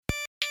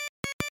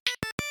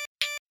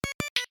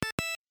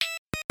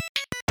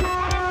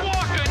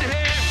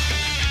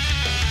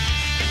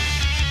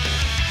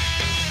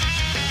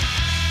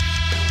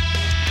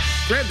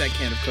that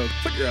can of Coke,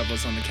 put your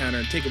elbows on the counter,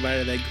 and take a bite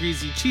of that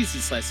greasy, cheesy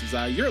slice of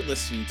za. You're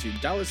listening to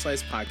Dollar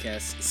Slice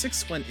Podcast,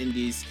 6-1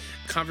 Indies,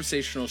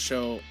 conversational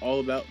show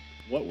all about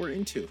what we're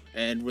into,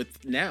 and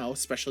with now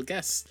special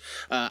guests.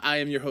 I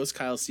am your host,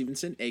 Kyle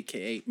Stevenson,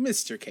 aka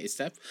Mr.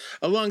 K-Step.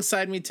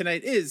 Alongside me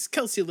tonight is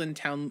Kelsey Lynn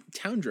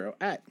Towndrow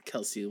at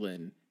Kelsey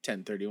Lynn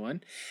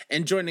 1031,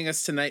 and joining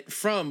us tonight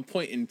from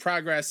Point in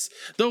Progress,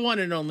 the one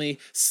and only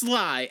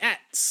Sly at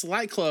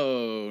Sly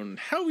Clone.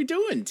 How are we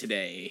doing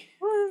today?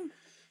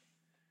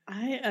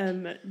 I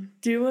am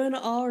doing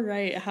all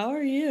right. How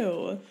are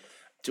you?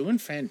 Doing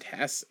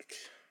fantastic.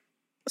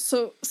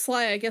 So,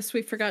 Sly, I guess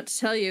we forgot to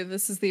tell you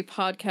this is the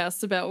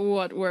podcast about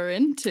what we're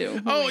into.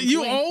 Oh, Wink,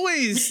 you wink.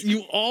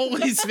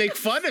 always make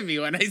fun of me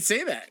when I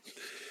say that.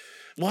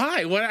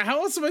 Why?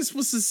 How else am I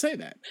supposed to say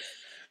that?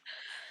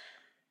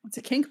 It's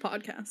a kink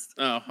podcast.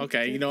 Oh,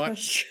 okay. You know what?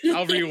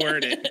 I'll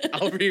reword it.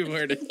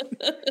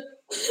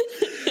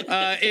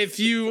 If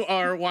you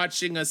are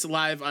watching us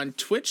live on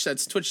Twitch,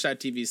 that's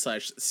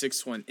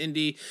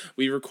twitch.tv/61indie.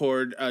 We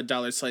record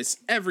Dollar Slice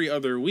every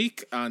other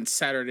week on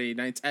Saturday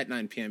nights at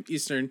 9 p.m.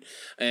 Eastern,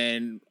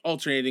 and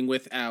alternating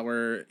with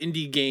our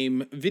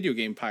video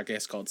game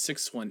podcast called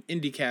 6-1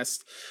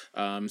 IndieCast.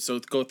 So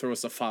go throw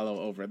us a follow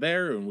over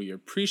there, and we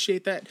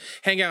appreciate that.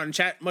 Hang out and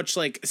chat, much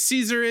like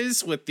Caesar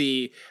is with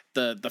the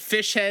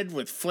fish head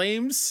with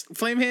flame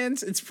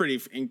hands. It's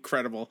pretty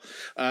incredible.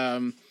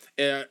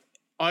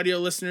 Audio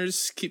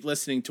listeners, keep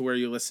listening to where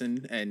you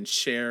listen and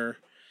share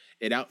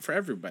it out for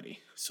everybody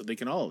so they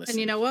can all listen. And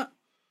you know what?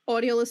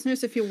 Audio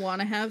listeners, if you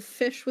want to have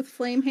fish with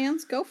flame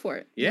hands, go for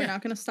it. Yeah. We're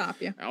not going to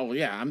stop you. Oh,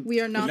 yeah.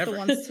 We are not the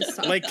ones to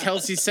stop. Like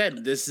Kelsey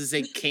said, this is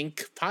a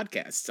kink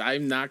podcast.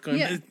 I'm not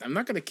going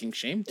to kink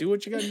shame. Do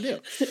what you got to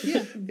do.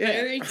 Yeah.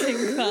 Very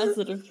kink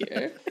positive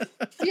here.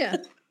 Yeah.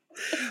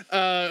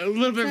 A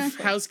little bit of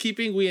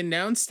housekeeping. We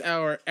announced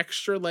our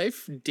Extra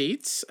Life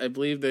dates. I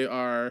believe they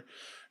are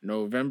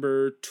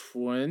November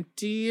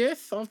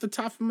 20th off the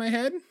top of my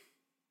head.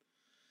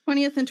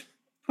 20th and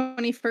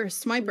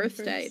 21st. My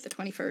birthday, the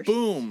 21st.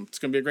 Boom. It's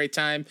going to be a great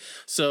time.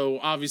 So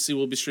obviously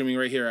we'll be streaming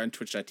right here on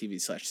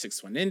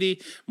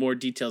twitch.tv/61indie. More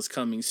details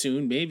coming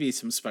soon. Maybe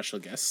some special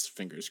guests.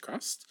 Fingers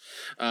crossed.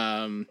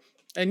 And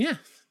yeah.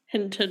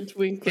 Hint, hint,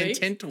 wink, wink. Hint,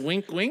 hint,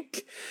 wink,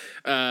 wink.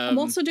 I'm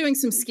also doing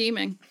some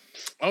scheming.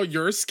 Oh,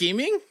 you're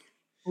scheming?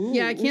 Ooh.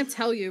 Yeah, I can't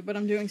tell you, but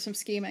I'm doing some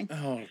scheming.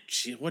 Oh,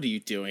 gee. What are you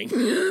doing?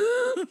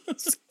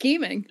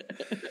 Scheming.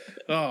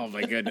 Oh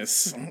my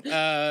goodness.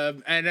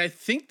 And I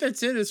think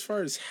that's it as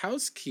far as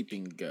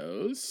housekeeping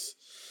goes.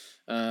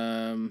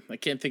 I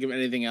can't think of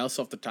anything else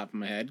off the top of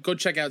my head. Go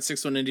check out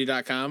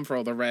 61indie.com for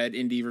all the rad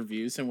indie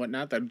reviews and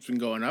whatnot that's been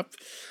going up.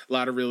 A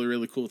lot of really,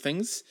 really cool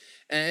things.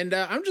 And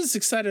I'm just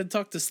excited to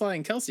talk to Sly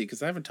and Kelsey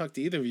because I haven't talked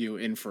to either of you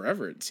in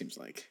forever, it seems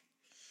like.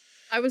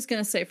 I was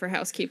going to say for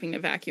housekeeping to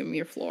vacuum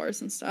your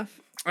floors and stuff.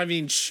 I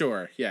mean,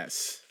 sure,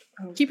 yes.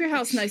 Keep your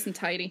house nice and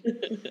tidy.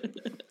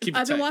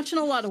 I've been watching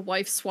a lot of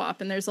Wife Swap,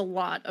 and there's a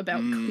lot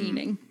about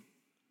cleaning.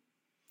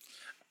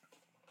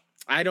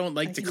 I don't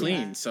like to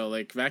clean, so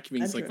like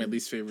vacuuming is like my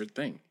least favorite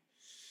thing.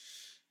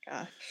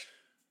 Gosh.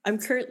 I'm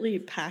currently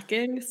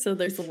packing, so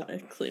there's a lot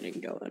of cleaning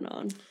going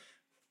on.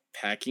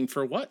 Packing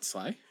for what,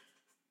 Sly?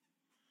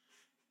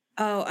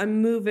 Oh,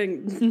 I'm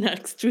moving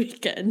next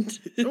weekend.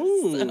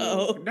 Ooh,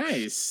 so.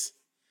 Nice.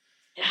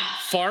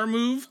 Far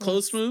move,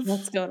 close move?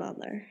 What's going on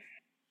there?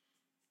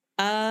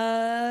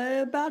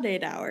 About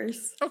 8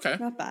 hours. Okay.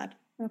 Not bad.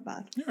 All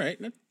right.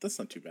 That's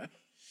not too bad.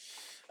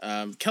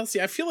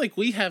 Kelsey, I feel like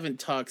we haven't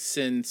talked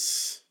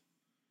since,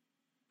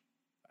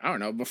 I don't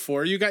know,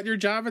 before you got your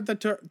job at the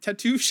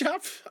tattoo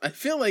shop. I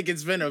feel like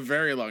it's been a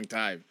very long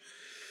time.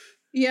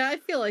 Yeah, I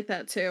feel like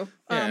that too.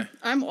 Yeah.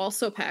 I'm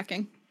also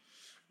packing.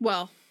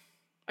 Well,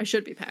 I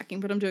should be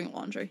packing, but I'm doing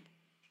laundry.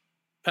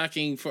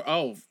 Packing for,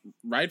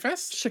 Ride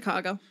Fest?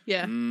 Chicago.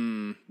 Yeah.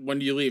 When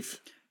do you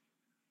leave?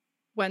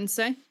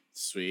 Wednesday.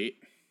 Sweet.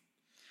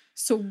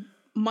 So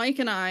Mike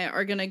and I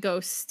are going to go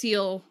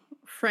steal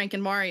Frank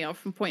and Mario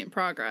from Point in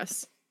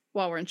Progress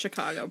while we're in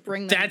Chicago.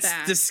 Bring them back.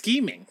 That's the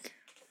scheming.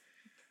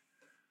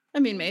 I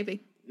mean,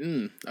 maybe.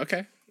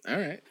 Okay. All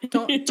right.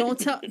 Don't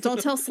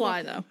tell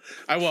Sly though.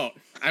 I won't.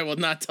 I will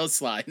not tell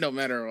Sly, no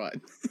matter what.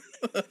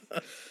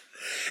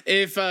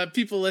 If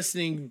people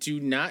listening do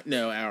not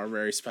know our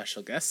very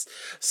special guest,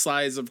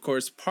 Sly is, of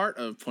course, part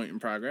of Point in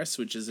Progress,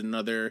 which is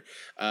another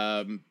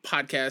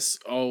podcast,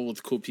 all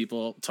with cool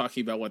people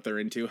talking about what they're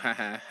into,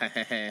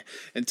 and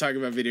talking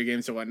about video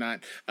games and whatnot.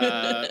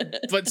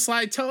 But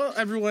Sly, tell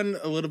everyone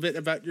a little bit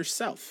about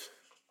yourself.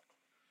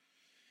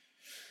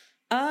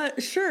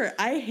 Sure.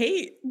 I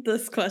hate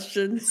this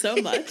question so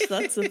much.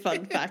 That's a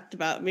fun fact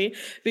about me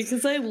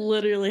because I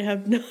literally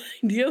have no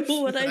idea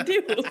what I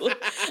do.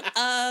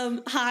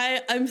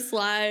 Hi, I'm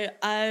Sly.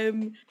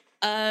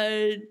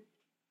 I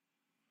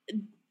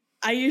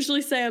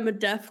usually say I'm a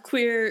deaf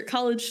queer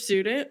college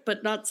student,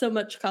 but not so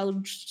much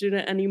college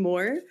student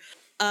anymore.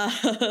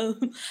 I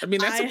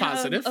mean, that's a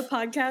positive. Have a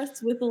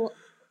podcast with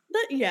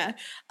Yeah.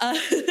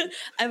 I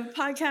have a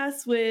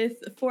podcast with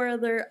 4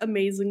 other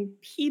amazing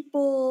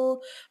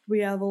people. We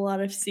have a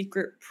lot of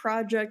secret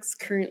projects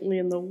currently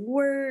in the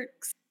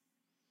works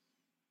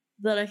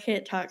that I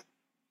can't talk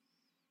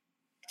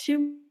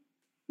too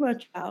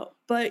much about.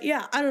 But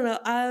yeah, I don't know.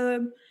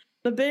 I'm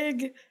a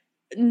big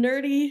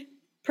nerdy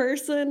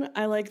person.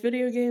 I like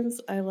video games.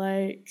 I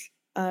like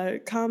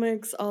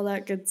comics, all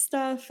that good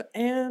stuff.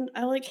 And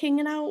I like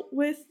hanging out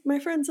with my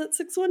friends at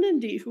 6-1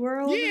 Indie, who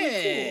are all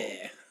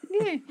really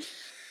cool.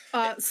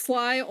 Yeah.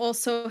 Sly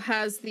also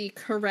has the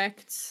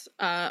correct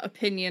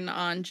opinion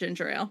on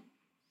ginger ale.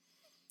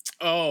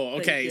 Oh,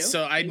 okay.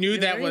 So I knew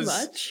that was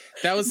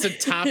the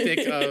topic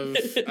of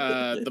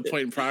the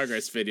Point in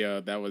Progress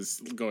video that was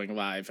going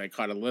live. I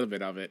caught a little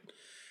bit of it.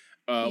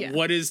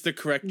 What is the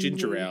correct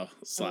ginger ale,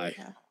 Sly?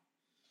 Oh, yeah.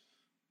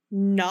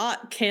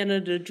 Not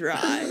Canada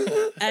Dry.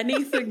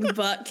 Anything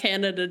but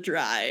Canada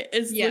Dry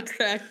is the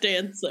correct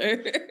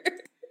answer.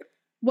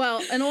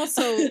 Well, and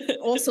also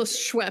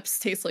Schweppes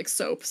tastes like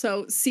soap,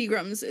 so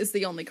Seagram's is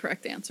the only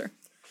correct answer.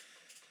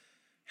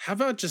 How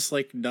about just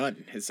like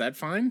none? Is that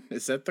fine?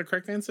 Is that the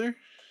correct answer?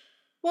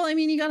 Well, I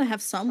mean, you gotta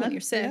have some when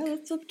you're sick. Yeah,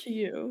 that's up to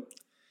you.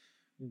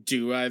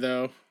 Do I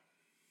though?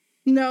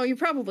 No, you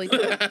probably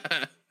do.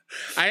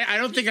 I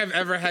don't think I've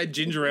ever had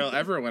ginger ale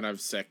ever when I'm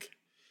sick.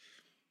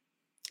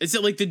 Is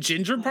it like the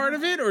ginger part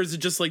of it, or is it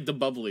just like the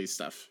bubbly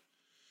stuff?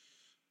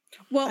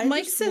 Well,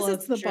 Mike says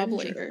it's the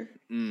bubbly.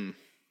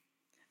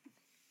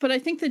 But I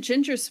think the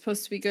ginger is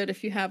supposed to be good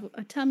if you have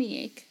a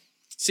tummy ache.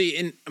 See,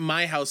 in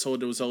my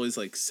household, it was always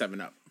like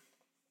 7-Up.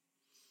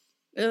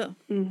 Ugh.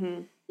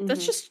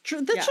 That's just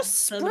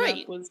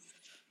Sprite.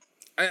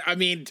 I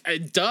mean,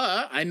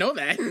 duh, I know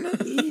that.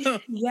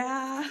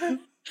 Yeah.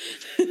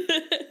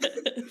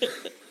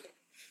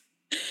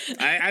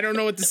 I don't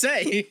know what to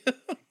say.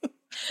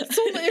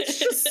 So it's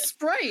just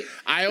Sprite.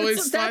 I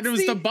always thought it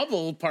was the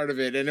bubble part of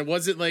it, and it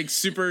wasn't like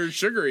super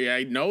sugary.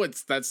 I know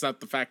that's not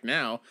the fact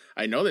now.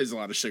 I know there's a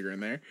lot of sugar in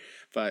there,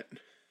 but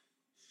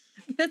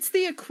that's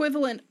the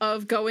equivalent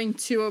of going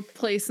to a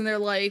place and they're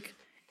like,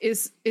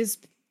 is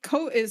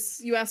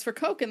you ask for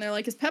Coke and they're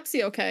like, is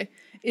Pepsi okay?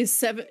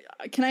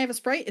 Can I have a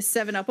Sprite? Is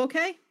 7-Up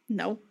okay?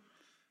 No.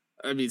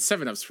 I mean,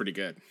 7-Up's pretty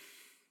good.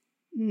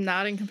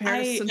 Not in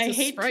comparison to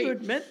Sprite. I hate to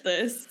admit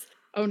this.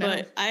 Oh no!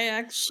 But I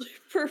actually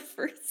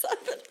prefer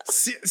 7-Up.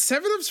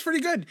 7-Up's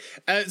pretty good.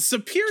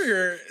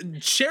 Superior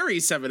Cherry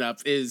 7-Up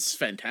is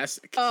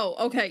fantastic. Oh,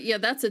 okay. Yeah,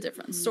 that's a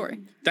different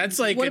story. That's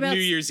like a New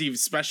Year's Eve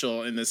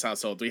special in this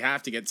household. We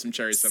have to get some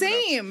Cherry 7-Up.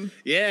 Same.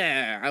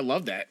 Yeah, I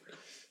love that.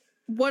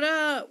 What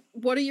are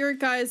your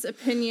guys'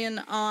 opinion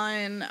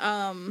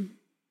on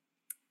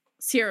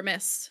Sierra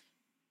Mist?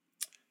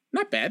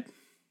 Not bad.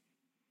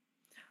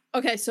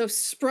 Okay, so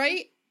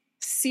Sprite,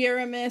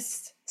 Sierra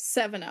Mist,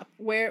 7-Up.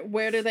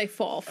 Where do they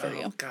fall for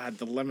you? Oh God,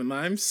 the lemon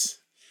limes.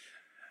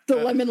 The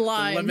lemon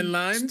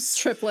limes.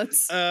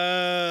 Triplets.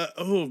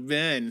 Oh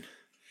man,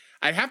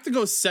 I'd have to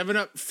go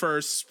 7-Up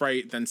first,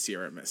 Sprite, then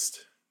Sierra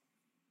Mist.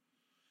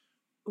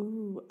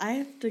 Ooh, I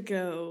have to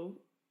go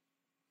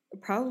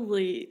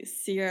probably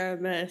Sierra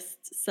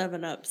Mist,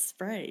 7-Up,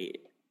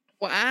 Sprite.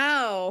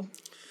 Wow.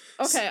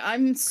 Okay,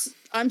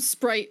 I'm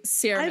Sprite,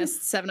 Sierra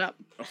Mist, 7-Up.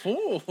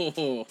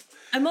 Oh.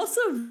 I'm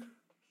also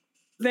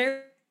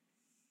very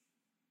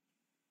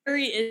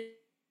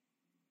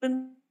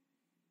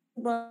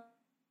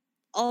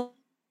all.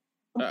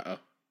 Uh-oh.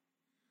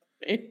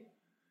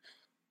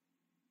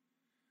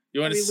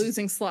 You want to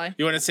losing Sly?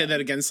 You want to say that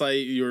again, Sly?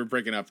 You were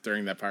breaking up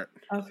during that part.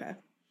 Okay.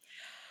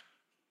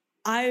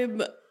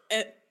 I'm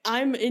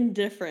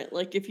indifferent.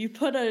 Like if you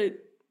put a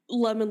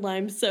lemon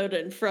lime soda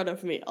in front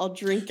of me, I'll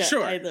drink it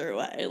either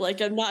way.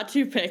 Like I'm not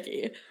too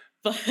picky.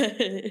 But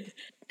if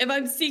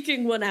I'm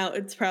seeking one out,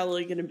 it's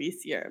probably going to be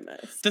Sierra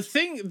Mist. The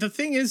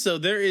thing is though,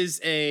 there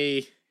is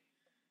a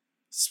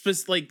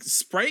like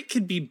Sprite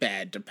could be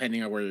bad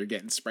depending on where you're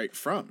getting Sprite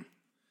from.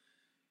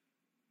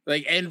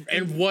 Like and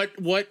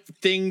what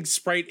thing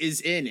Sprite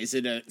is in? Is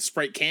it a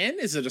Sprite can?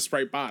 Is it a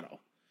Sprite bottle?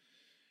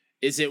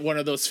 Is it one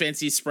of those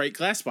fancy Sprite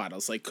glass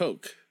bottles like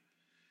Coke?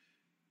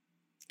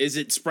 Is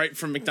it Sprite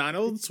from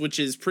McDonald's, which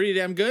is pretty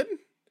damn good?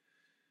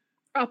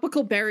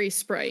 Tropical berry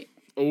Sprite.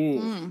 Oh,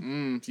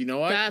 you know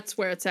what? That's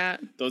where it's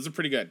at. Those are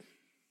pretty good.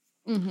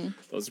 Mm-hmm.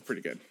 Those are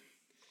pretty good.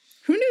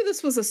 Who knew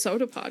this was a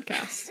soda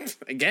podcast?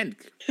 Again,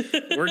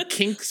 we're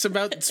kinks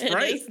about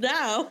Sprite. It is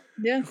now.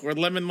 Yeah. We're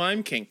lemon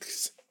lime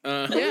kinks.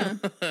 Yeah.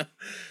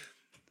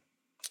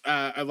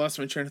 I lost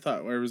my train of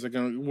thought. Where was it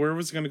going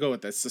to go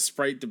with this? The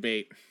Sprite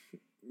debate.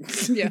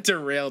 Yeah.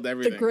 Derailed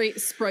everything. The great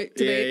Sprite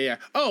debate. Yeah.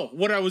 Oh,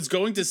 what I was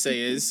going to say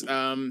is,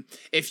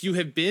 if you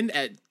have been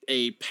at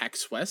a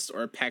PAX West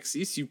or a PAX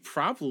East, you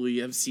probably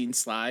have seen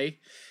Sly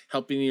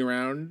helping you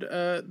around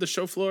the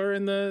show floor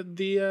and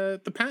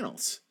the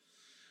panels,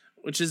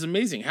 which is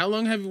amazing. How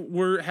long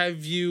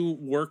have you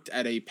worked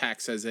at a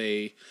PAX are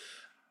they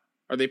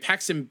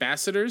PAX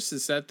ambassadors?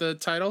 Is that the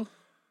title?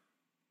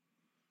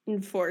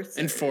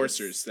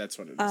 Enforcers. That's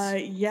what it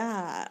is.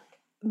 Yeah.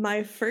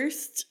 My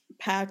first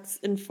PAX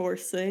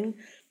enforcing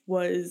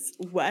was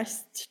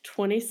West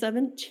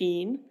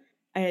 2017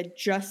 I had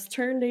just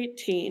turned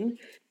 18,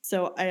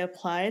 so I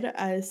applied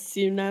as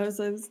soon as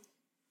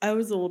I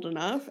was old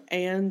enough,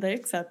 and they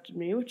accepted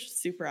me, which is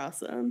super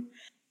awesome.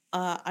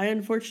 I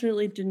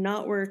unfortunately did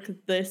not work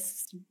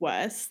this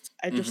West.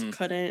 I just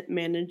couldn't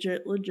manage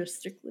it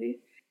logistically.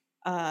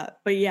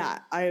 But yeah,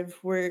 I've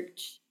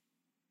worked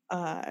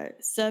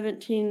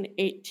 17,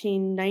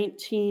 18,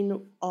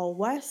 19 all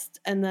West,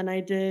 and then I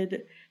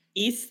did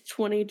East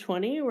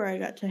 2020 where I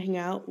got to hang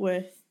out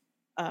with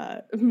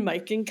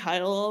Mike and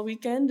Kyle all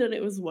weekend, and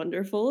it was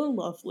wonderful and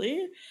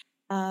lovely.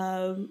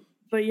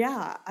 But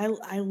yeah,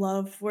 I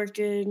love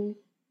working.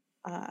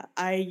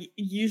 I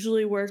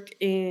usually work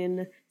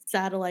in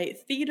satellite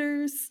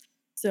theaters,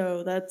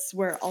 so that's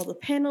where all the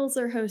panels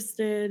are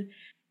hosted,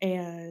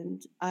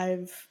 and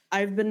I've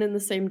been in the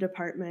same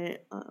department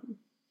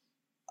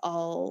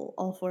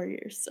all 4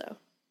 years. So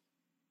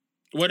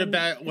what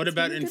about been a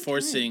good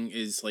enforcing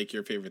is like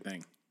your favorite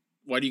thing?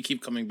 Why do you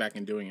keep coming back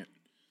and doing it?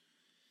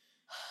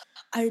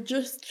 I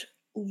just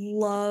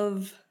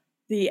love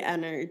the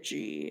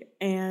energy,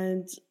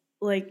 and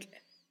like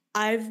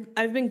I've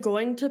been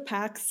going to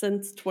PAX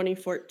since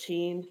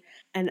 2014,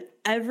 and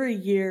every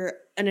year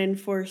an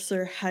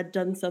enforcer had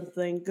done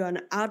something, gone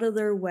out of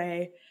their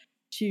way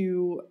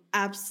to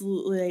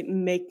absolutely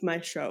make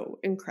my show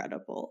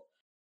incredible.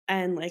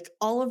 And like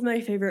all of my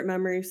favorite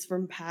memories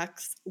from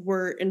PAX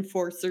were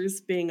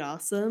enforcers being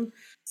awesome.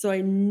 So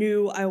I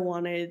knew I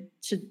wanted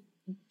to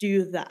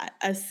do that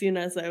as soon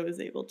as I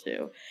was able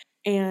to.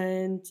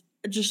 And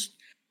just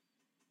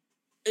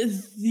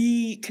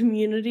the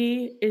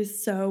community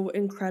is so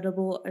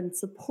incredible and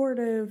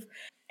supportive.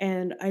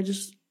 And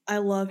I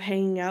love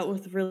hanging out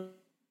with really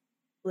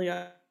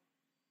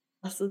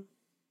awesome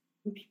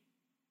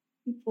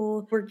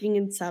people working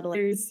in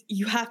satellites.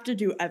 You have to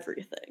do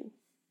everything.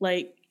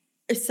 Like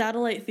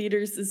satellite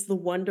theaters is the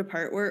one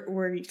department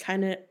where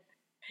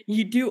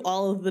you do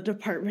all of the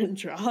department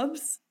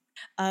jobs,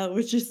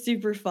 which is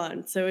super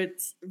fun. So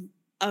it's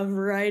a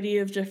variety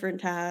of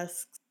different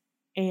tasks,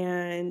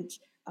 and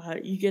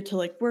you get to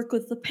like work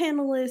with the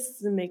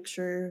panelists and make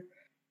sure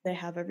they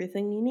have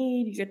everything you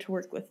need. You get to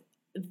work with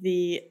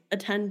the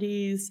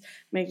attendees,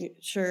 making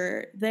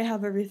sure they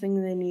have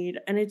everything they need,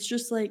 and it's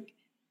just like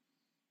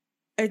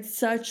it's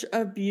such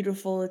a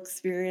beautiful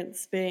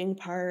experience being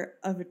part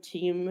of a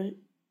team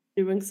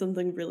doing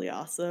something really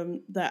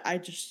awesome that I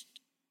just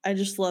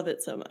love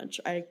it so much.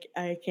 I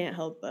can't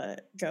help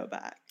but go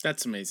back.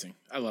 That's amazing.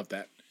 I love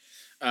that.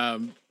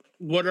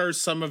 What are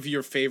some of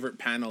your favorite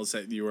panels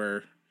that you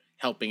were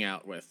helping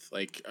out with?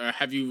 Like,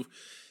 have you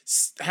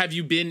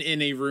been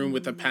in a room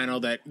with a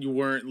panel that you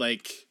weren't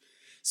like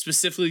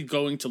specifically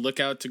going to look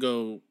out to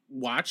go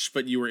watch,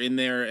 but you were in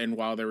there and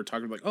while they were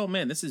talking, like, oh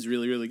man, this is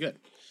really, really good?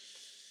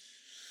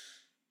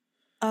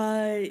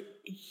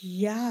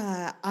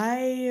 Yeah,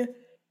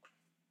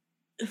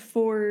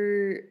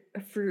 for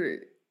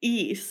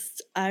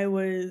East,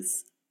 I've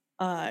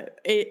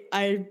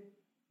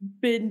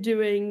been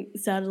doing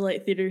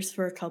satellite theaters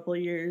for a couple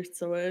years,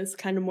 so I was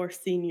kind of more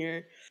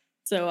senior.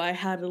 So I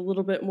had a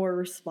little bit more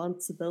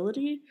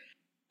responsibility.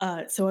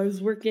 So I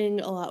was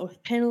working a lot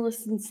with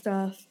panelists and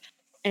stuff,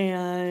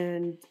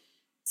 and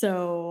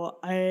so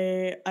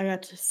I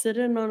got to sit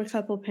in on a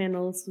couple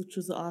panels, which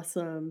was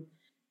awesome.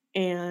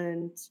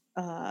 And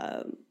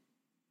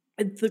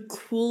the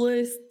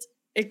coolest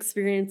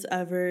experience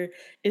ever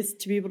is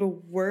to be able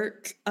to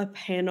work a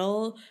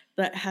panel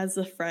that has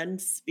a friend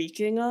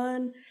speaking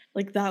on.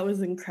 Like that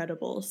was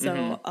incredible.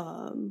 So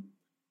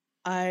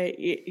I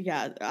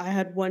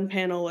had one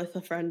panel with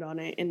a friend on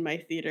it in my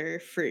theater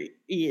for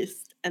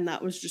East, and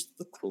that was just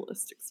the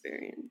coolest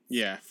experience.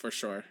 Yeah, for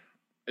sure.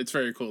 It's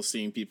very cool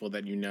seeing people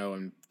that you know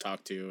and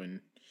talk to and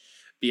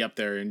be up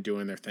there and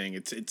doing their thing.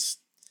 It's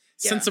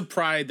sense of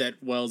pride that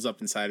wells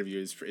up inside of you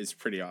is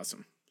pretty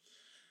awesome.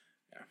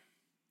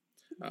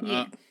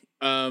 Yeah.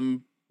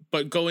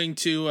 But going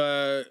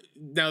to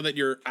now that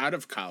you're out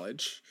of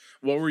college,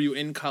 what were you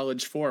in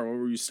college for? What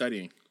were you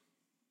studying?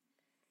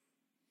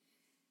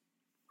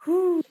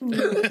 You want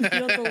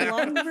the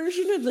long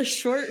version or the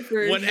short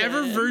version?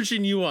 Whatever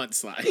version you want,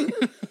 Sly.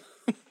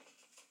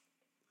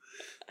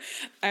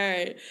 All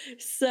right.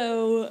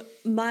 So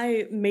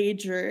my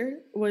major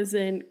was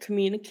in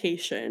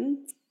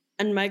communications,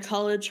 and my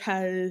college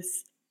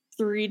has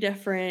 3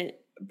 different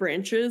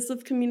branches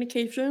of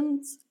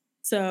communications.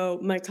 So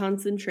my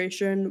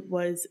concentration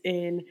was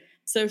in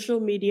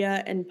social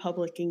media and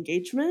public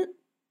engagement,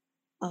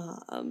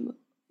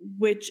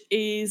 which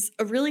is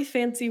a really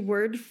fancy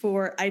word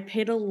for I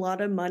paid a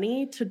lot of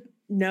money to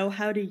know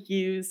how to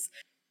use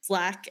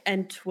Slack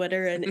and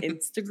Twitter and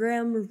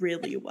Instagram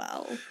really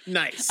well.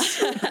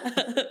 Nice.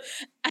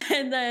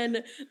 And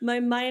then my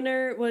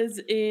minor was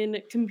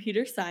in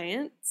computer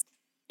science,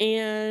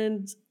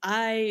 and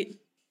I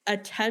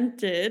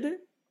attempted,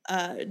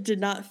 did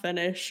not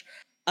finish,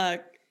 a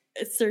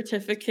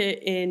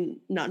certificate in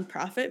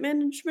nonprofit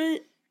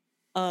management.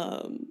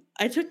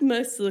 I took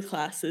most of the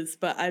classes,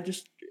 but I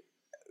just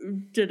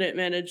didn't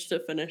manage to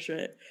finish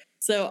it.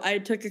 So I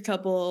took a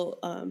couple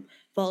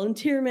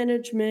volunteer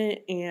management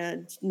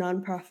and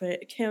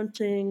nonprofit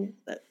accounting,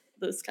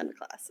 those kind of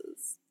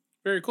classes.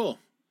 Very cool.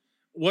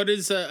 What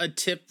is a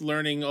tip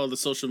learning all the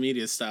social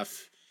media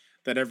stuff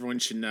that everyone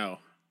should know?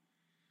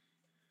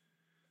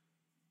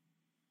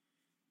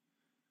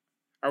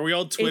 Are we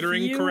all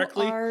Twittering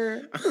correctly?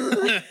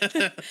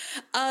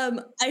 I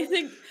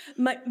think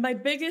my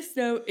biggest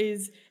note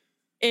is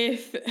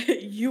if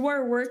you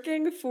are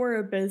working for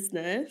a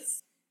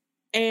business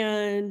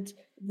and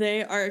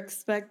they are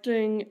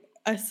expecting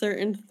a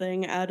certain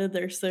thing out of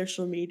their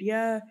social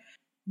media,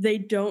 they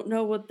don't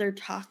know what they're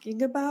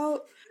talking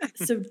about,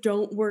 so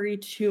don't worry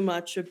too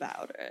much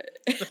about it.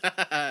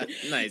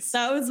 Nice.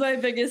 That was my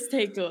biggest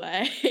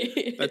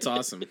takeaway. That's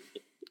awesome.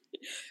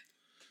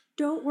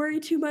 Don't worry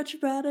too much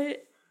about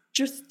it.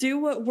 Just do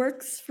what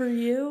works for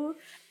you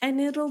and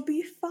it'll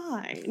be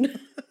fine.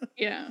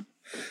 Yeah.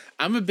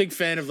 I'm a big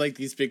fan of like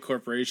these big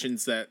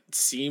corporations that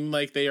seem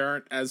like they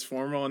aren't as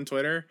formal on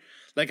Twitter.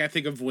 Like I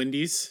think of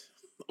Wendy's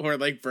or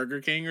like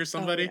Burger King or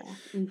somebody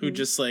who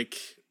just like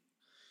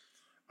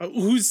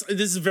this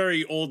is a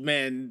very old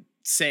man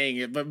saying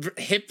it, but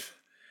hip,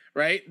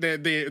 right?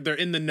 They're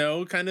in the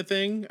know kind of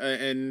thing,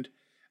 and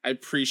I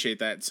appreciate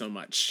that so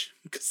much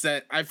because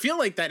I feel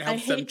like that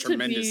helps them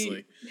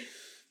tremendously.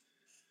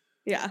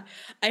 Yeah,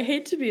 I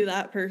hate to be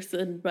that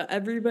person, but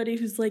everybody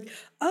who's like,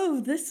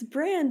 oh, this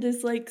brand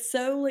is like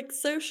so like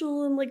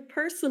social and like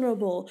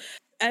personable.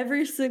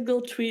 Every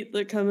single tweet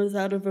that comes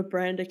out of a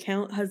brand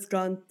account has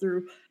gone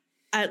through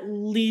at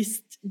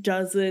least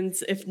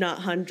dozens, if not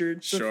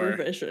hundreds of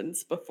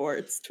revisions before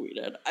it's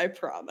tweeted. I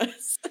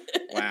promise.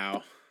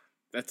 Wow.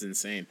 That's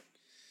insane.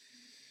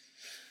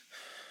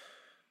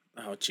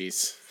 Oh,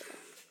 jeez.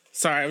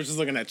 Sorry, I was just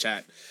looking at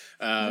chat.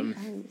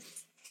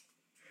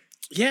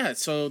 Yeah,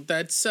 so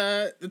that's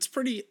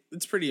pretty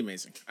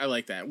amazing. I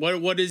like that.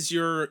 What is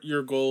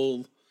your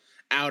goal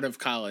out of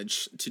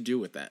college to do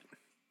with that?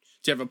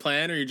 Do you have a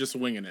plan or are you just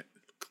winging it?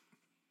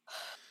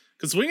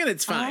 Because winging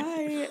it's fine.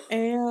 I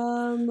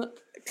am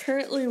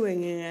currently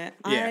winging it.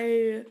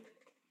 Yeah.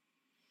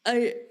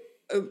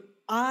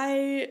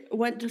 I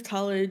went to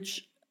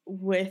college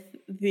with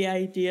the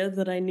idea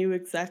that I knew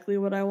exactly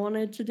what I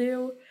wanted to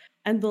do,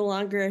 and the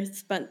longer I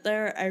spent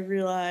there, I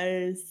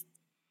realized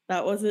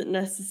that wasn't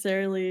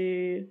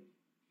necessarily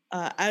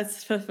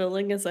as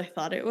fulfilling as I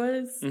thought it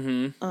was.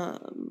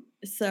 Mm-hmm.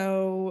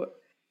 So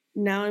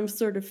now I'm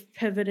sort of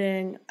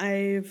pivoting.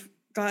 I've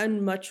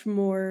gotten much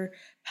more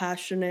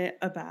passionate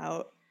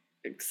about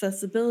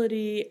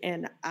accessibility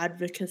and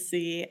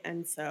advocacy,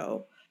 and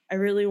so I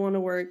really want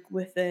to work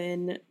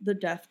within the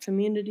deaf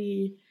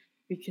community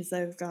because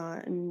I've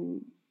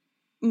gotten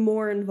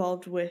more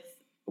involved with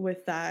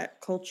that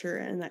culture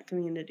and that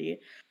community,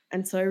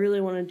 and so I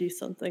really want to do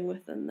something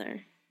within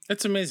there.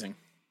 That's amazing.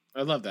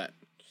 I love that.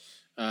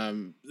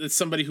 It's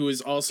somebody who is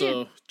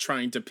also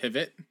trying to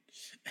pivot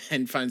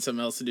and find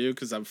something else to do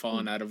because I've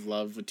fallen out of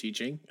love with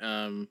teaching.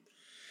 I'm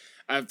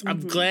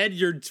glad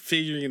you're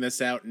figuring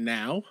this out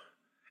now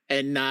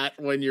and not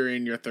when you're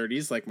in your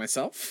 30s like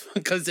myself,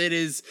 because it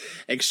is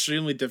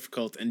extremely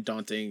difficult and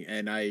daunting.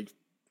 And I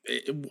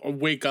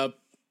wake up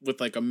with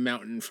like a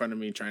mountain in front of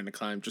me trying to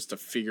climb just to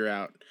figure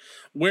out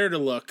where to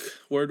look,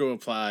 where to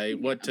apply,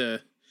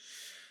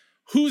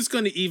 who's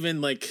going to even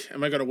like,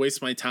 am I going to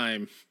waste my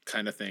time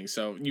kind of thing.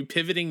 So you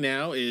pivoting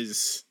now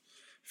is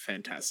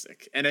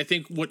fantastic. And I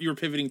think what you're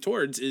pivoting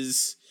towards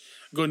is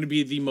going to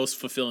be the most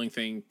fulfilling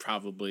thing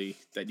probably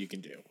that you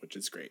can do, which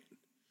is great.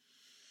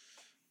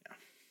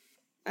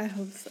 Yeah. I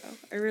hope so.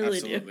 I really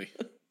do.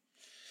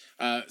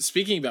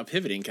 Speaking about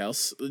pivoting,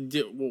 Kels,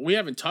 we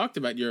haven't talked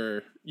about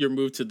your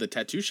move to the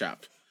tattoo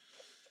shop.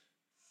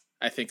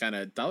 I think on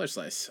a Dollar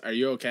Slice. Are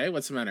you okay?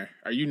 What's the matter?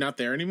 Are you not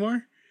there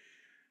anymore?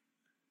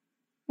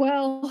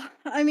 Well,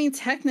 I mean,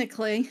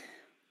 technically.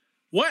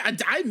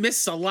 What? I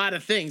missed a lot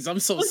of things. I'm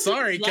so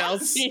sorry,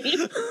 Kels.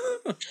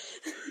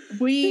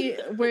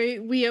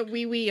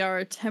 We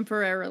are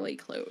temporarily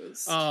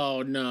closed.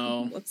 Oh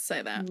no. Let's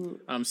say that.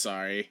 I'm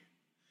sorry.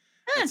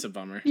 That's a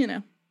bummer. You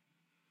know.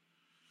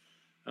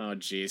 Oh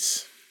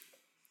jeez.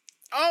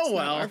 Oh it's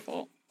well. Not our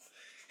fault.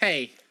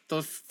 Hey,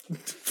 the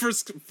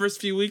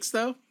first few weeks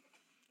though,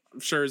 I'm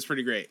sure it's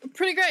pretty great.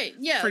 Pretty great.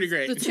 Yeah. Pretty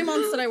great. The 2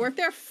 months that I worked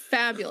there,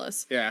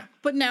 fabulous. Yeah.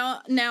 But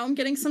now I'm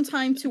getting some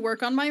time to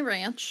work on my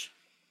ranch.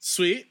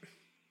 Sweet.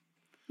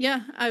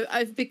 Yeah,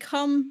 I've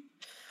become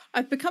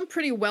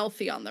pretty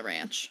wealthy on the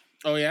ranch.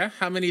 Oh yeah?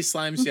 How many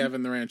slimes do you have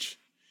in the ranch?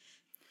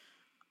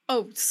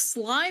 Oh,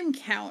 slime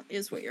count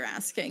is what you're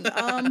asking.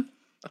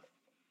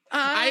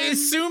 I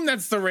assume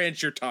that's the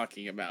ranch you're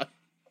talking about.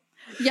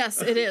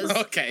 Yes, it is.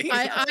 Okay.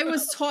 I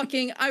was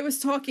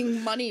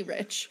talking money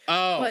rich.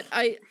 Oh. But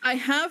I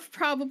have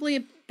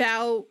probably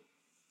about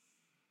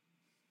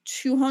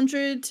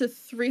 200 to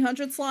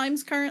 300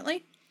 slimes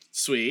currently.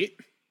 Sweet.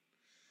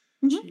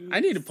 Mm-hmm. I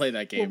need to play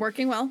that game. We're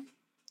working well.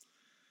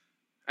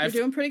 We're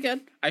doing pretty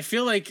good. I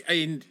feel like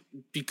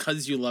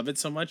because you love it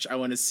so much, I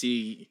want to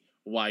see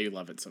why you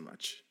love it so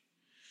much.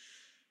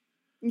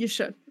 You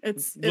should.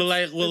 Will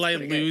I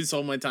lose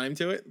all my time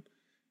to it?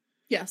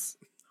 Yes.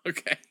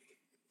 Okay.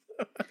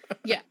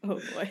 Yeah. Oh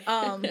boy.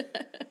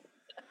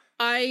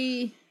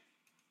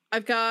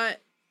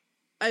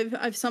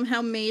 I've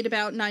somehow made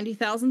about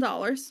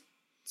 $90,000,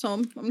 so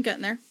I'm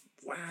getting there.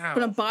 Wow.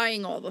 But I'm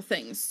buying all the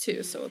things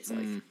too, so it's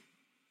like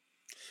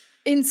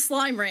in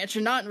Slime Ranch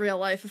and not in real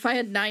life. If I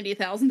had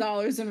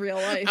 $90,000 in real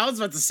life, I was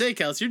about to say,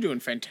 Kels, you're doing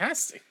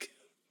fantastic.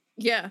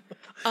 yeah.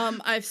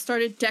 I've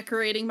started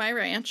decorating my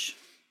ranch.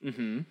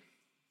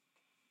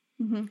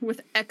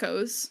 With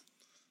echoes.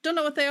 Don't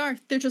know what they are.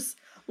 They're just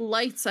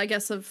lights, I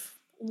guess, of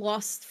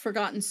lost,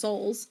 forgotten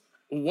souls.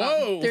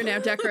 Whoa. They're now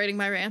decorating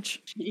my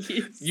ranch.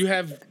 Jeez. You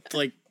have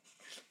like,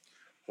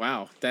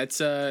 wow,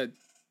 that's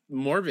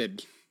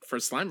morbid for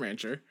Slime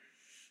Rancher.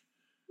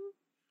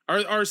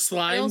 Are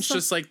slimes also-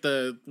 just like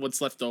the what's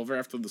left over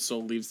after the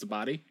soul leaves the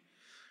body?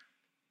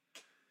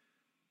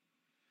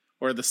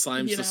 Or the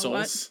slimes You the know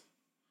what? souls?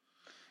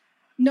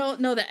 No,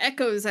 the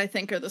echoes, I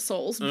think, are the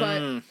souls,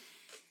 but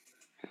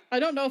I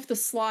don't know if the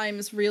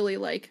slimes really,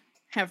 like,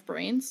 have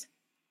brains.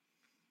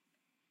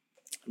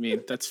 I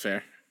mean, that's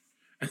fair.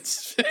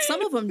 That's fair.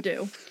 Some of them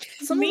do.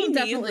 Some Me of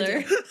them definitely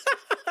neither.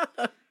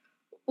 do.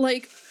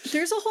 Like,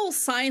 there's a whole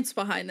science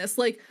behind this.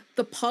 Like,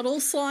 the puddle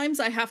slimes,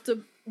 I have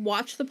to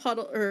watch the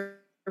puddle, or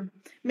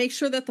make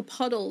sure that the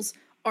puddles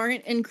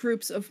aren't in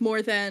groups of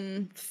more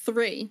than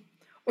 3,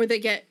 or they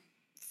get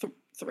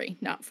 3,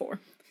 not 4.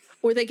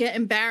 Or they get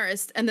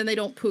embarrassed and then they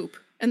don't poop,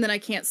 and then I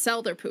can't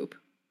sell their poop.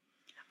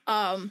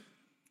 That's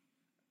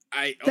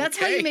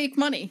how you make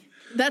money.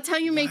 That's how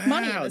you make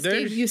money in this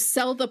game. You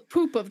sell the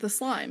poop of the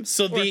slime.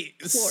 So the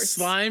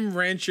Slime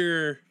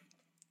Rancher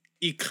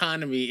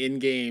economy in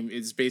game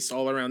is based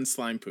all around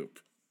slime poop.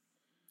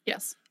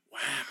 Yes. Wow.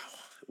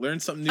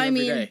 Learn something new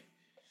every day.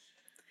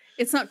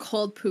 It's not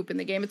called poop in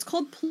the game. It's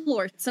called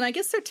plorts. And I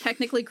guess they're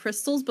technically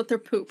crystals, but they're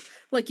poop.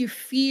 Like, you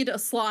feed a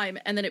slime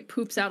and then it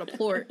poops out a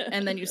plort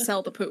and then you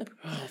sell the poop.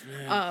 Oh,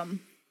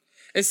 man.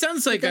 It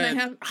sounds like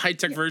a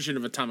high-tech version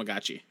of a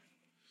Tamagotchi.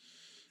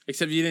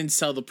 Except you didn't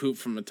sell the poop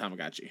from a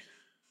Tamagotchi.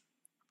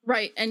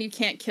 Right, and you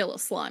can't kill a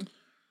slime.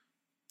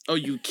 Oh,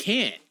 you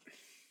can't?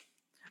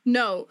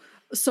 No.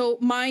 So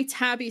my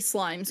tabby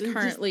slimes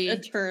currently...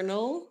 Just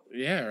eternal?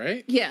 Yeah,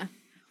 right? Yeah.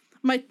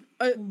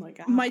 Oh my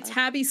god. My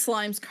tabby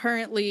slimes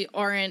currently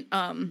aren't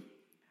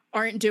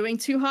doing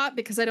too hot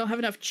because I don't have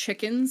enough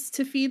chickens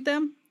to feed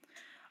them.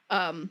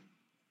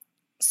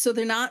 So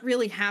they're not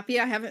really happy.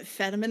 I haven't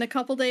fed them in a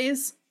couple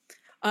days.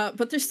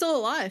 But they're still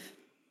alive.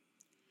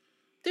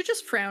 They're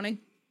just frowning.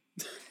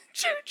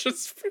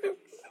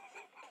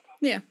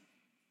 Yeah.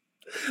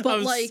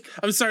 But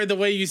I'm sorry, the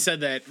way you said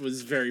that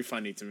was very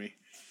funny to me.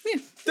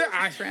 Yeah.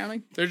 They're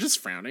frowning. They're just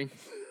frowning.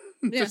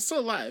 Yeah. They're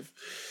still alive.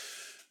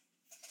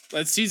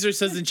 As Caesar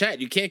says in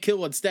chat, you can't kill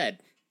what's dead.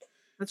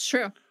 That's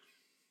true.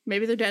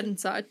 Maybe they're dead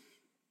inside.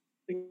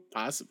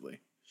 Possibly.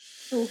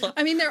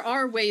 I mean, there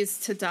are ways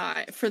to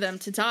die for them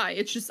to die.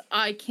 It's just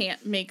I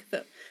can't make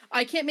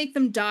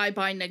them die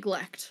by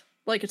neglect.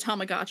 Like a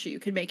Tamagotchi, you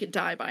can make it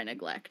die by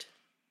neglect.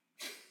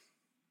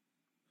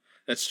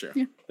 That's true.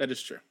 Yeah. That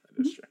is true.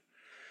 That is true.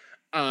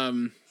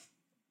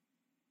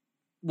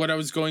 What I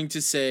was going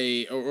to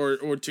say,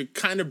 or to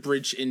kind of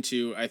bridge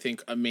into, I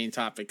think, a main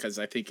topic, because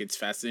I think it's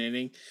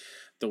fascinating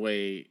the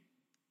way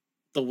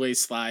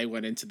Sly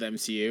went into the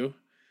MCU.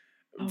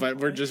 Oh, but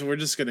boy. we're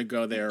just gonna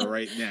go there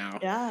right now.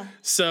 Yeah.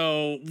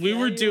 So we Yeah,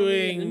 were you wanna get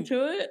doing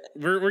into it.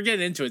 We're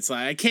getting into it,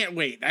 Sly. I can't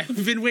wait.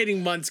 I've been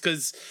waiting months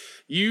because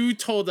you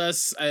told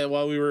us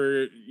while we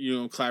were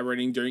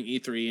collaborating during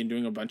E3 and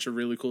doing a bunch of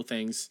really cool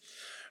things.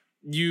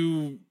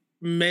 You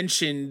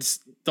mentioned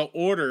the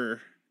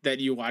order that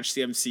you watched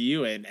the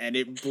MCU in, and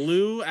it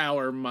blew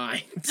our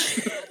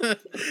minds.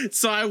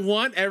 So I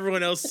want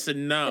everyone else to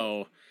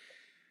know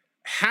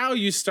how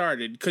you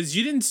started, because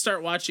you didn't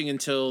start watching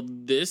until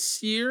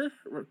this year,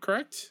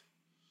 correct?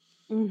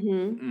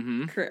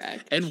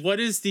 Correct. And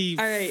what is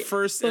the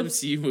first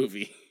MCU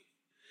movie?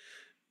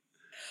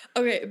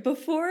 Okay,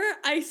 before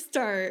I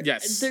start,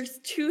 yes, there's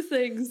 2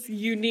 things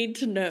you need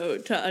to know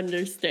to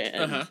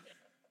understand.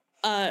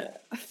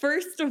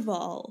 First of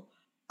all,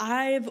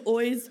 I've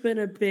always been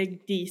a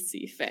big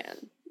DC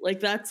fan. Like,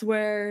 that's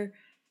where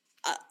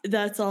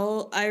that's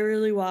all I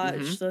really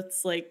watch.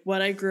 That's like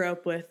what I grew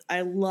up with.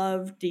 I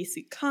love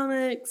DC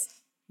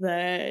Comics,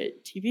 the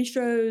TV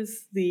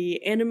shows,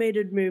 the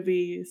animated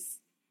movies.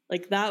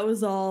 Like, that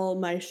was all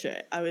my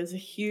shit. I was a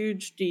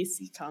huge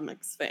DC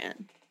Comics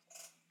fan.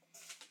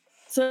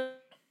 So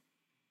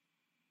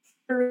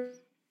I really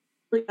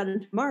got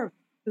into Marvel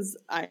because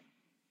I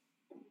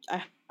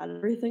had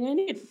everything I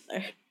needed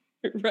there,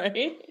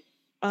 right?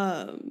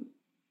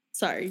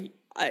 Sorry,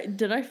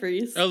 did I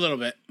freeze? A little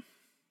bit.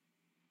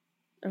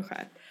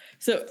 Okay,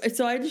 so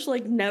I just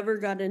never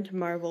got into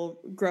Marvel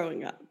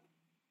growing up.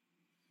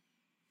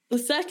 The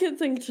second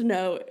thing to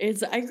know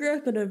is I grew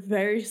up in a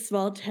very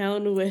small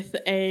town with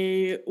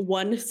a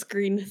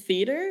 1-screen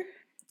theater.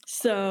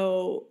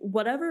 So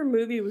whatever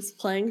movie was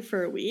playing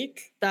for a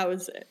week, that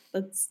was it.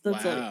 That's all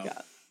I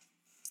got.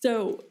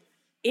 So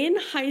in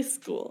high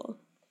school,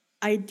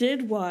 I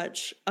did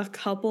watch a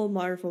couple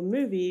Marvel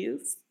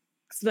movies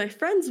because my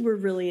friends were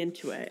really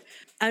into it,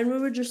 and we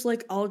would just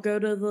like all go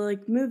to the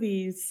like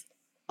movies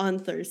on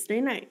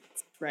Thursday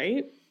nights,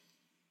 right?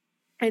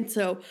 And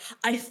so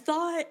I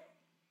thought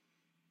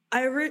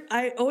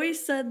I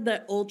always said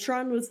that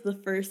Ultron was the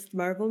first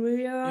Marvel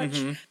movie I watched.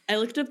 Mm-hmm. I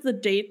looked up the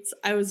dates.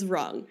 I was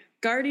wrong.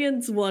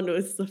 Guardians 1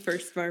 was the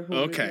first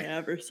Marvel movie I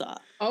ever saw.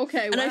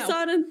 Okay, And I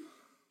saw it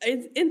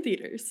in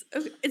theaters.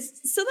 Okay,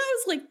 so that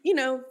was like, you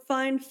know,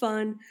 fine,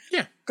 fun.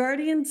 Yeah.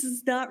 Guardians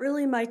is not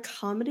really my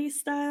comedy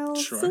style.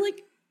 Sure. So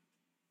like,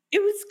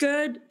 it was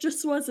good,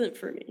 just wasn't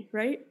for me,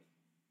 right?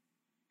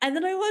 And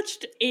then I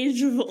watched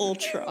Age of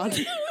Ultron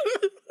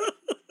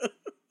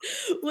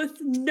with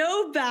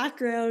no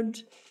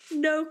background,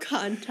 no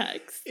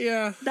context.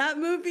 Yeah. That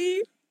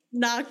movie,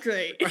 not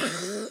great.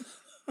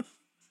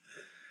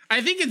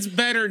 I think it's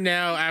better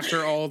now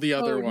after all the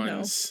other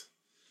ones.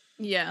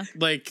 No. Yeah.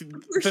 Like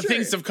For the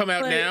things sure, have come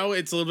out but- now,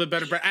 it's a little bit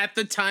better. But at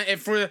the time,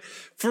 if for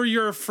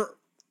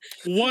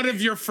one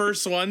of your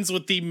first ones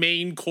with the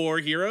main core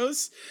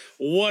heroes,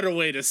 what a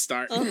way to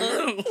start.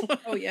 Uh-huh.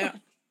 Oh yeah.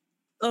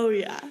 Oh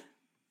yeah.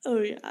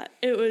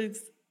 It was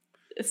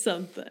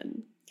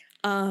something.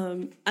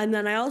 And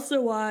then I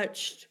also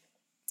watched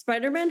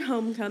Spider-Man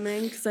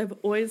Homecoming because I've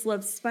always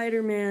loved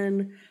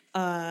Spider-Man.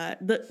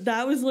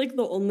 That was like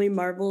the only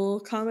Marvel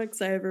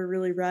comics I ever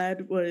really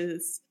read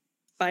was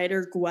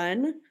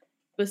Spider-Gwen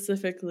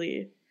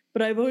specifically.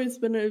 But I've always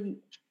been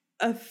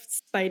a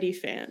Spidey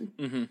fan.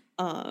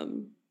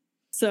 Mm-hmm.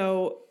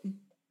 So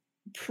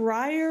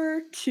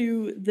prior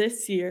to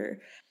this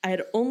year, I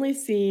had only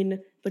seen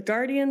the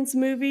Guardians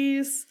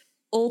movies,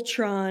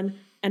 Ultron,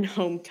 and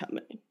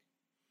Homecoming.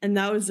 And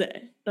that was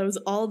it. That was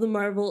all the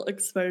Marvel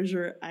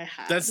exposure I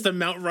had. That's the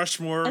Mount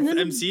Rushmore of And then-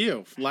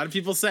 MCU. A lot of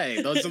people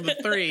say those are the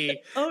three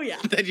Oh, yeah.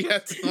 that you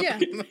have to. Yeah.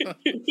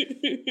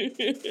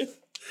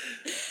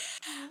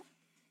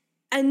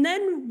 And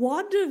then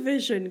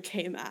WandaVision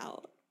came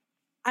out.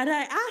 And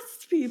I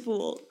asked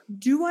people,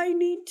 do I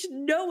need to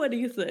know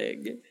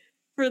anything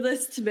for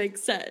this to make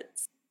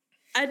sense?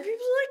 And people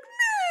were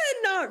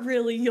like, not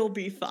really, you'll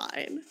be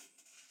fine.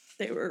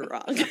 They were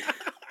wrong.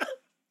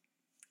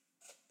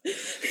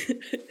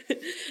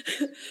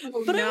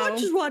 Oh, But no. I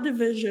watched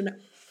WandaVision.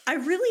 I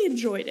really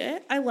enjoyed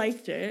it. I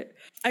liked it.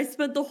 I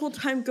spent the whole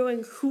time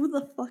going, who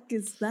the fuck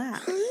is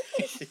that?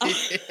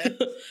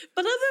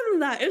 But other than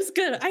that, it was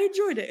good. I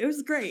enjoyed it. It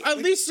was great. At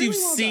Like, least really you've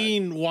well done.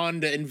 seen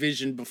Wanda and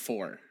Vision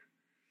before.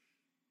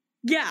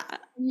 Yeah.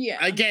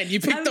 Yeah. Again, you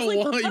picked I the was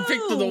like, one. You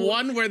picked the oh,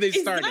 one where they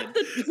Is started. that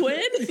the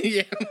twin?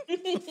 Yeah.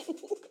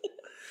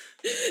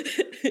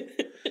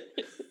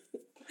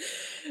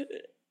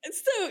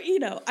 So, you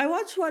know, I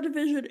watched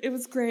WandaVision. It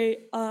was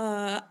great.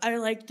 I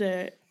liked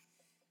it.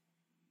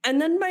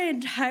 And then my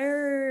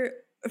entire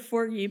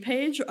For You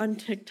page on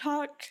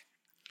TikTok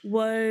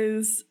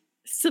was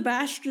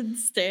Sebastian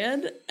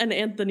Stan and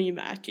Anthony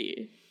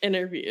Mackie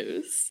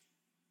interviews.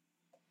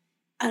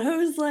 And I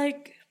was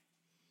like,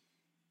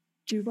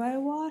 do I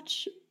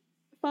watch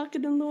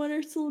Falcon and the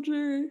Winter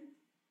Soldier?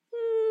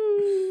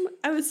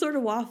 I was sort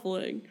of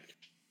waffling.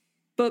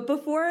 But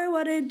before I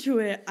went into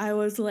it, I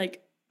was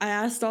like, I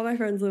asked all my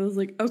friends, I was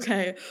like,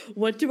 okay,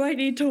 what do I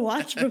need to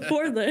watch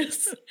before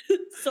this?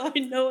 So I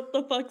know what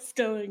the fuck's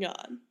going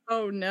on.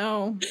 Oh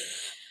no.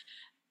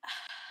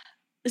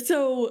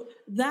 So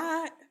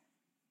that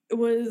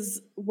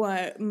was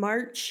what,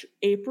 March,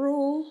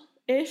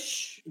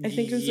 April-ish? I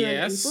think it was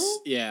around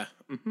April. Yeah.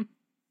 Mhm.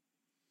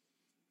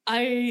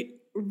 I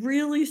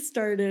really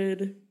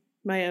started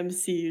my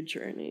MCU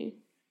journey.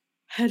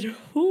 And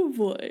oh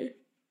boy,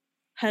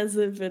 has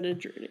it been a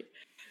journey.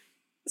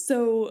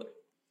 So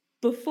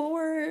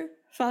before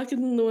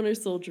Falcon and the Winter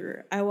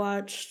Soldier, I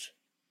watched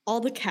all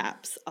the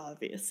Caps,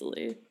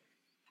 obviously.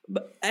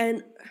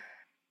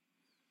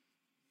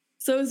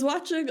 So I was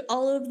watching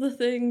all of the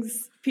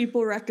things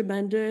people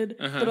recommended,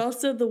 but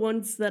also the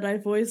ones that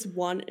I've always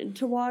wanted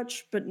to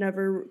watch, but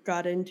never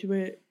got into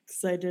it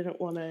because I didn't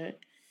want to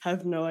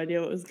have no idea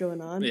what was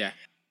going on. Yeah.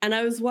 And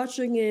I was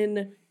watching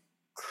in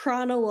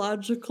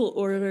chronological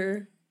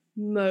order,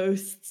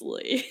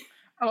 mostly.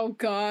 Oh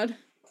god.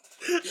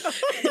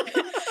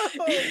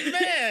 Oh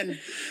man.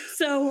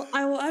 So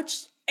I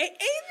watched.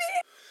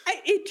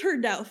 It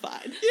turned out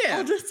fine. Yeah.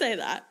 I'll just say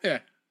that. Yeah.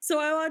 So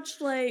I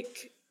watched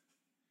like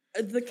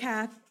the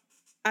Cap.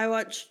 I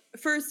watched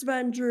First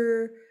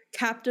Avenger,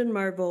 Captain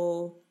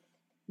Marvel,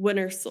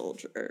 Winter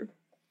Soldier,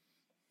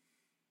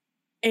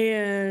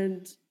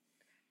 and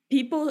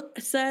people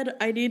said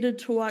I needed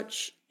to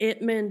watch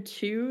Ant-Man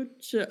 2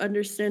 to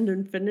understand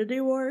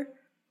Infinity War,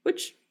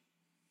 which,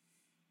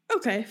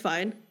 okay,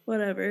 fine,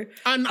 whatever.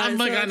 On So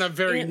like I on a watched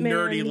very Ant-Man.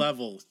 nerdy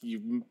level,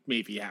 you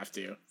maybe have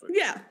to. But-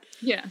 Yeah.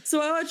 Yeah. So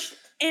I watched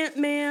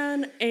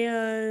Ant-Man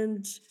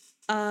and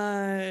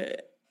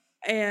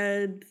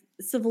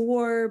Civil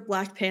War,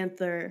 Black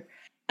Panther,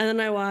 and then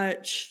I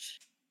watched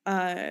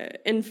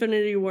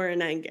Infinity War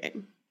and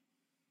Endgame.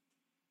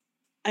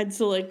 And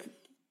so like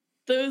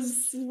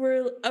those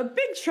were a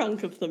big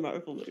chunk of the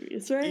Marvel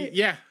movies, right?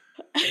 Yeah.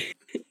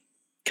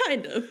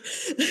 Kind of.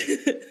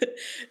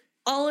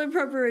 All in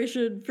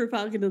preparation for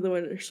Falcon and the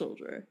Winter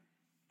Soldier.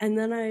 And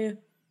then I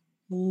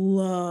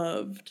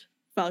loved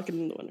Falcon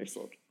and the Winter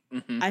Soldier.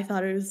 Mm-hmm. I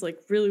thought it was like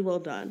really well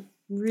done.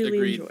 Really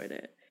Agreed. enjoyed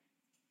it.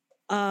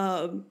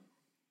 And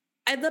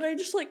then I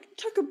just like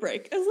took a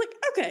break. I was like,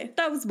 okay,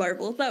 that was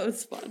Marvel. That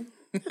was fun.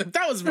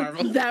 That was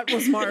Marvel. That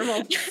was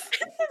Marvel.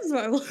 That was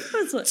Marvel. That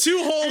was fun. 2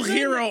 whole And then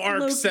hero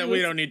arcs Loki that we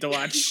was- don't need to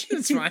watch.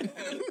 It's fine.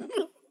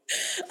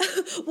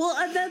 Well,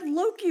 and then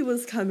Loki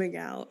was coming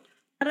out.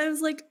 And I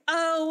was like,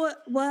 oh,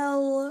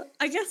 well,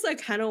 I guess I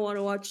kind of want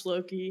to watch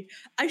Loki.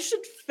 I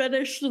should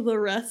finish the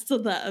rest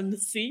of the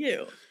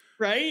MCU,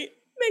 right?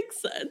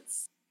 Makes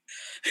sense.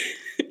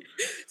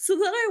 So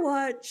then I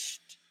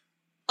watched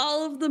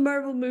all of the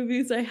Marvel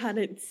movies I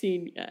hadn't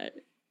seen yet,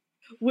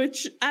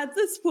 which at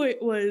this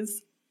point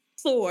was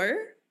Thor.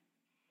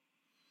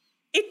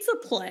 It's a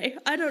play.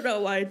 I don't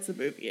know why it's a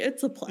movie.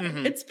 It's a play.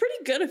 Mhm. It's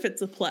pretty good if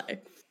it's a play.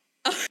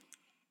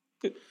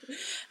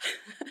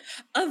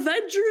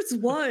 Avengers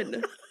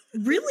 1.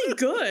 Really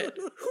good.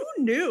 Who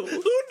knew?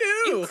 Who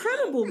knew?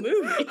 Incredible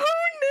movie. Who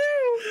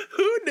knew?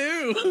 Who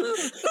knew?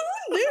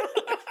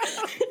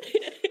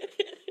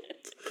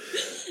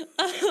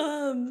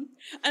 And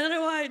then I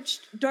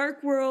watched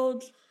Dark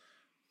World.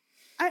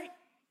 I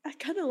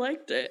kind of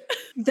liked it.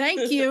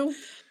 Thank you.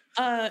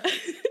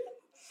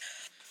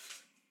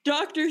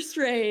 Doctor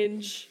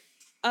Strange.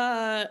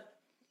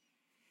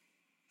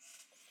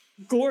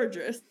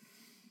 Gorgeous.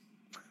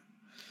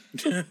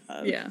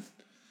 Yeah.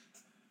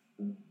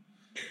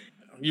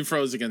 You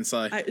froze again,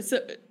 Sly.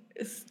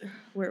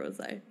 Where was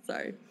I?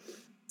 Sorry.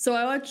 So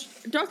I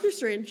watched Doctor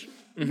Strange.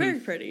 Very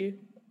pretty.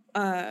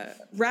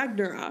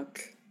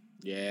 Ragnarok.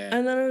 Yeah.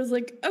 And then I was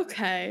like,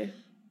 okay.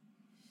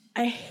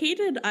 I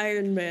hated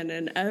Iron Man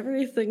and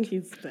everything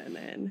he's been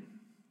in.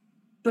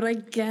 But I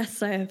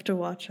guess I have to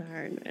watch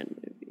Iron Man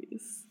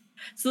movies.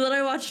 So then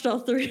I watched all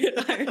 3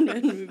 Iron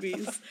Man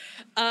movies.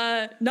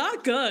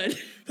 Not good.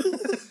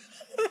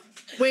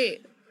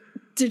 Wait,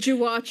 did you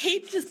watch?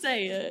 Hate to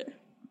say it.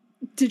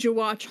 Did you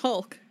watch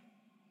Hulk?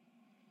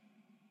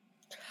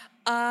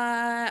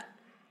 Uh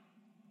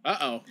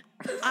Uh-oh.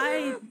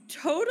 I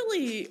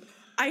totally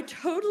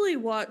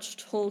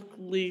watched Hulk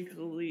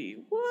legally.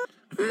 What?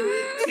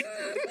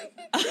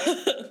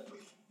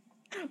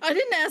 I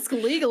didn't ask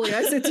legally.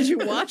 I said, did you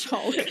watch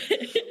Hulk?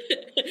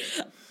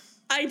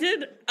 I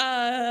did.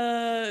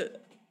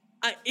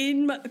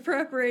 In my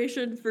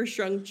preparation for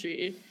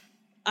Shang-Chi,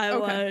 I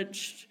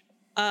watched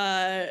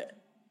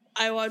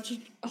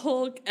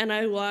Hulk and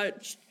I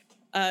watched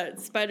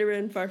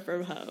Spider-Man: Far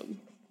From Home.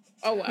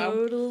 Oh wow.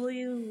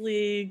 Totally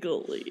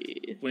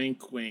legally.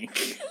 Wink,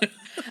 wink.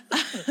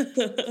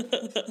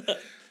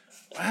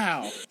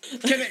 Wow.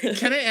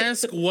 Can I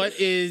ask what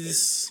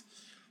is...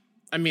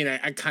 I mean,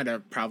 I kind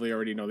of probably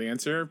already know the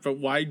answer, but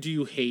why do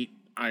you hate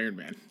Iron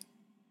Man?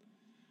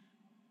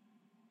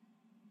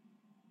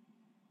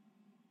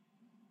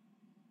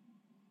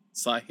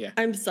 Sly, yeah.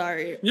 I'm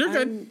sorry. You're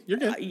good. You're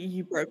good.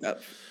 You broke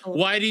up.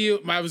 Why do you...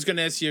 I was going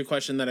to ask you a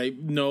question that I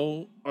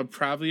know, I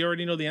probably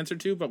already know the answer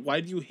to, but why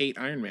do you hate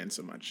Iron Man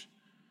so much?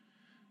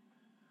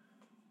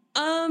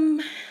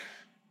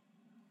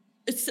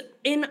 It's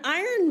in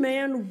Iron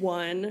Man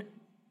 1,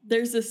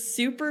 there's a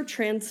super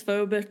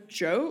transphobic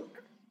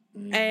joke,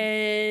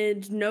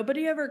 and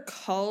nobody ever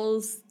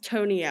calls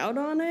Tony out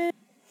on it,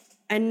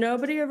 and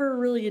nobody ever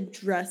really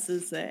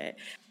addresses it.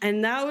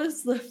 And that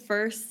was the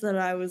first that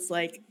I was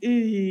like,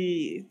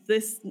 "Ew,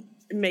 this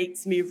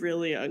makes me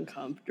really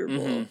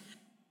uncomfortable." Mhm.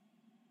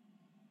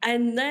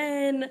 And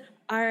then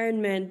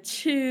Iron Man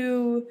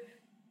 2,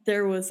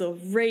 there was a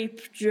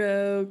rape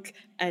joke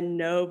and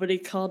nobody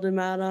called him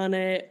out on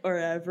it or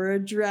ever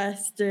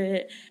addressed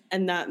it.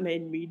 And that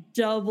made me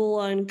double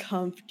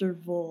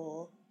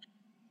uncomfortable.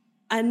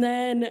 And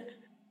then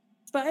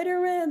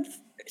Iron Man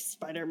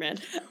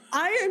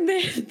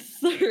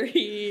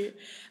 3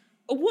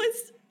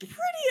 was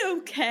pretty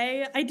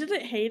okay. I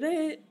didn't hate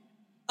it.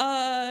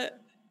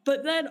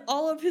 But then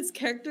all of his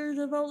character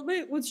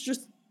development was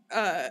just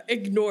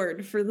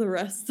ignored for the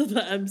rest of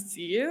the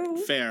MCU.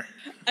 Fair.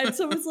 And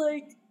so it was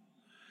like,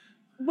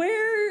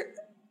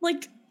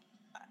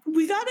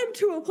 we got him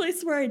to a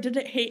place where I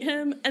didn't hate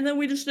him, and then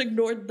we just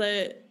ignored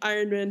that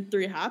Iron Man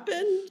 3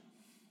 happened.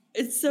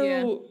 And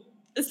so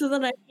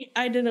then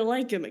I didn't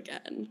like him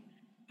again.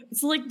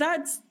 So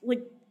that's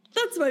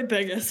my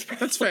biggest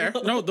problem. That's fair.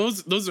 No,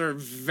 those are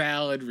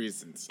valid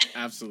reasons.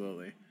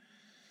 Absolutely.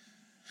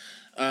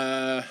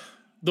 The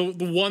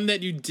one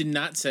that you did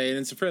not say, and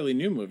it's a fairly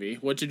new movie.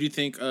 What did you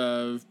think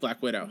of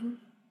Black Widow?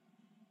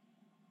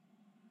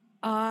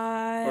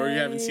 Or you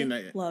haven't seen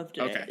that yet? Loved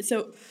it. Okay.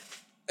 So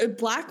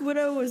Black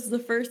Widow was the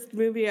first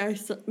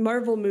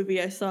Marvel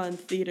movie I saw in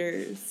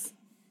theaters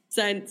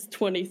since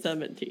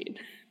 2017.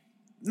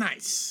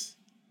 Nice.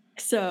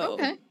 So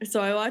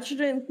I watched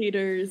it in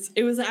theaters.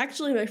 It was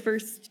actually my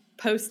first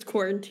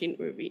post-quarantine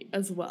movie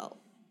as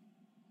well.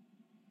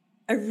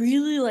 I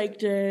really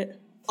liked it.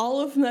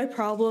 All of my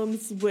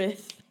problems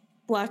with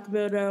Black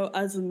Widow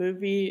as a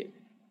movie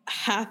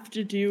have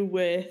to do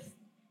with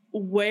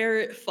where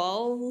it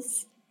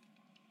falls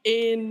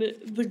in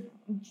the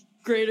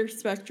greater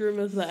spectrum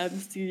of the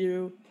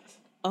MCU.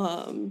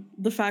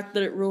 The fact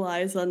that it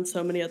relies on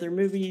so many other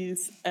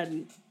movies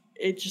and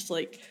it just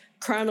like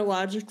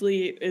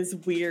chronologically is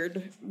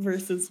weird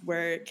versus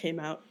where it came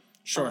out.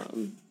 Sure.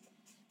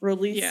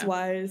 Release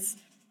wise.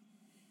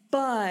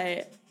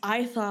 But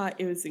I thought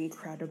it was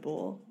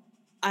incredible.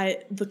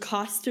 The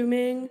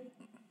costuming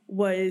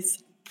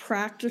was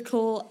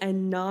practical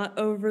and not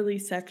overly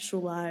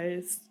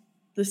sexualized.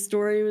 The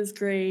story was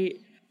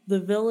great. The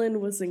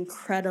villain was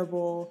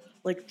incredible.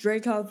 Like,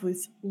 Dreykov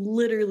was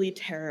literally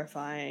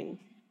terrifying.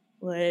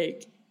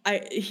 Like,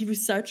 he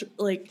was such,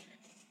 like,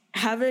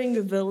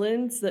 having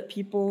villains that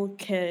people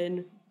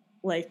can,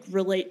 like,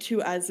 relate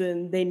to, as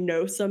in they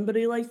know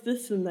somebody like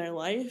this in their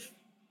life,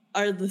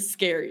 are the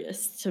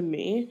scariest to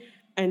me.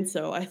 And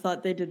so I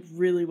thought they did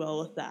really well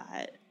with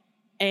that.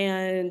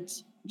 And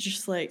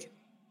just, like,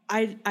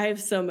 I have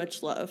so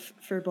much love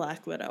for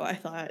Black Widow. I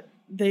thought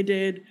they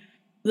did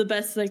the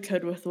best they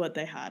could with what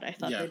they had. I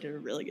thought they did a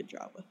really good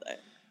job with it.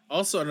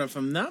 Also, and if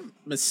I'm not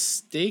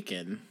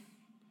mistaken,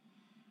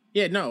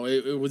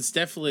 it was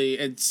definitely,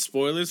 and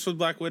spoilers for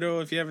Black Widow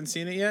if you haven't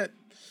seen it yet,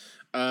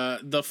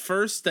 the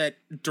first that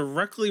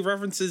directly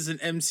references an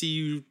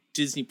MCU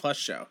Disney Plus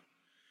show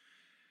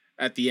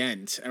at the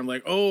end. And I'm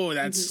like, oh,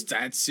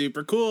 that's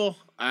super cool.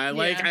 I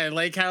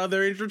like how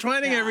they're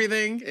intertwining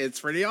everything. It's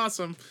pretty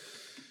awesome.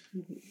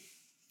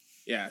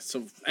 Yeah,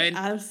 so and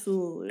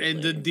absolutely.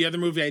 And the other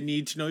movie I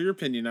need to know your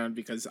opinion on,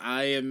 because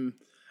I am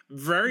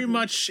very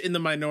much in the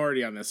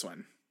minority on this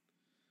one.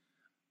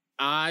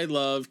 I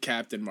love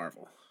Captain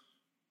Marvel.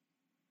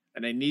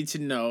 And I need to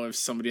know if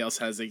somebody else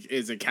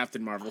is a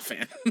Captain Marvel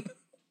fan.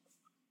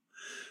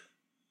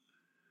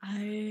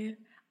 I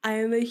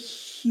am a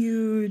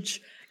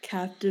huge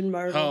Captain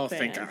Marvel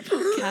fan. Thank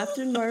God.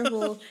 Captain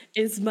Marvel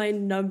is my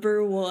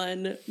number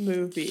one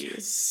movie.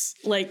 Yes.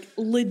 Like,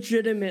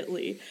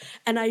 legitimately.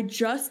 And I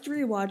just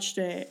rewatched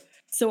it.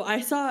 So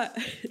I saw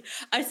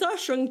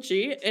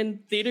Shang-Chi in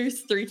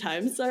theaters 3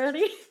 times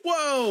already.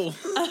 Whoa!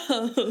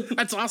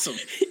 That's awesome.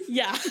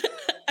 Yeah.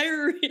 I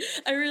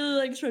really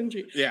like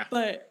Shang-Chi. Yeah.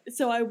 But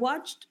so I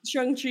watched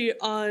Shang-Chi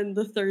on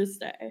the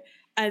Thursday.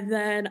 And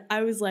then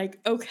I was like,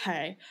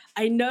 okay,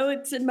 I know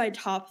it's in my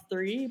top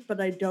 3,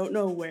 but I don't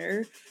know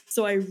where.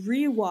 So I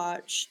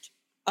rewatched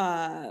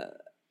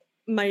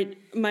my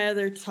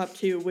other top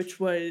 2, which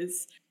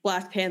was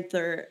Black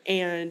Panther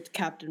and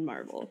Captain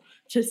Marvel,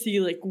 to see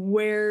like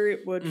where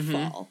it would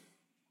fall.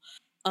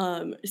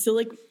 So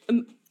like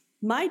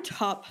my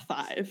top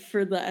 5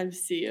 for the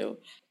MCU.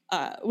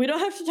 We don't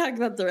have to talk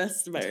about the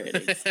rest of my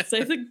ratings. So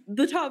I think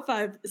the top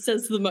 5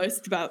 says the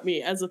most about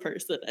me as a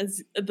person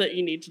that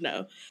you need to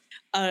know.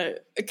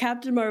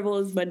 Captain Marvel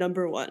is my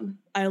number 1.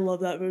 I love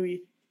that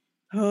movie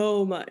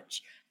so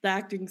much. The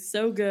acting's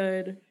so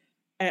good.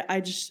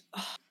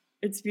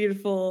 It's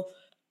beautiful.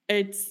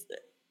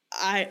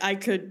 I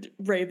could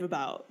rave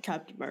about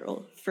Captain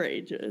Marvel for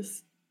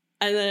ages.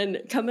 And then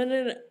coming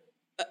in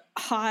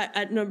hot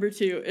at number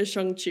 2 is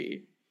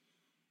Shang-Chi.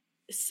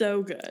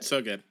 So good.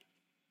 So good.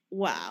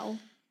 Wow.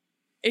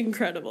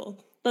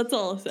 Incredible. That's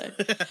all I'll say.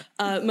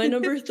 My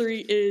number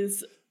 3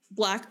 is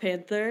Black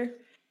Panther.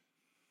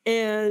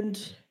 And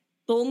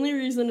the only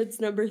reason it's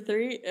number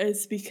 3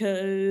 is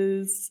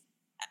because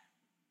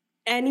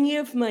any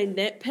of my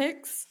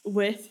nitpicks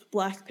with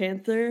Black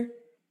Panther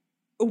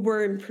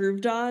were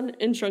improved on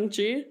in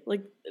Shang-Chi.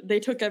 Like, they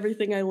took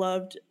everything I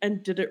loved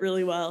and did it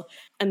really well.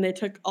 And they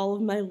took all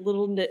of my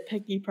little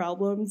nitpicky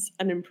problems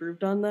and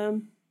improved on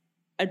them.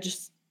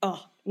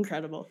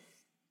 Incredible.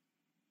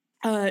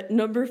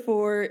 Number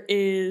 4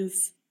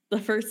 is The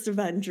First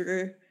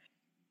Avenger.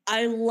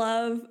 I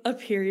love a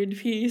period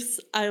piece.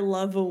 I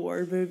love a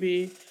war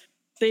movie.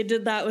 They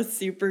did that with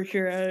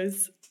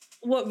superheroes.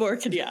 What more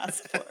could you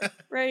ask for,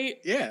 right?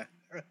 Yeah.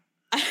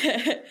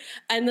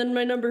 And then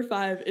my number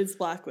 5 is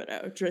Black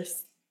Widow.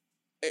 Just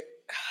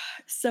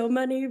so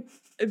many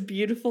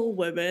beautiful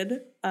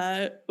women,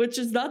 which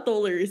is not the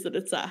only reason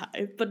it's that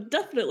high, but it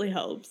definitely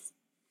helps.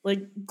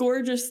 Like,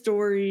 gorgeous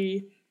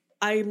story.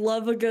 I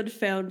love a good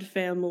found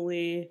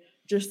family.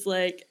 Just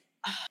like,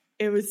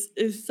 it was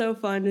so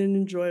fun and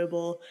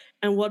enjoyable.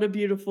 And what a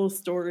beautiful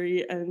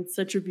story and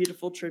such a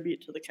beautiful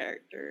tribute to the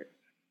character.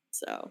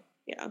 So,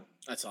 yeah.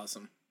 That's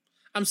awesome.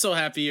 I'm so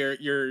happy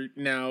you're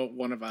now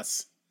one of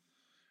us.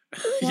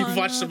 You've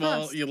watched them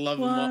all. You love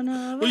them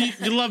all. Well,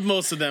 you love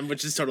most of them,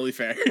 which is totally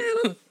fair.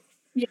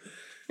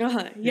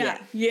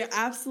 Yeah,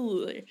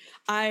 absolutely.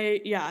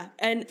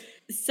 And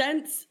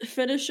since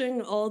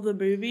finishing all the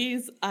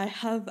movies, I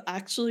have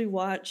actually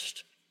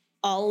watched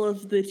all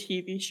of the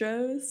TV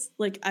shows.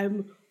 Like,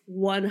 I'm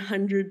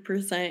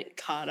 100%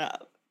 caught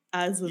up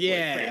as of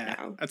right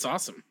now. That's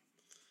awesome.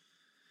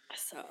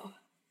 So,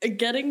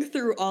 getting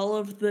through all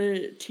of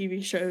the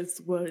TV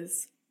shows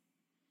was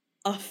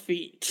a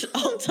feat,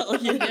 I'll tell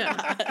you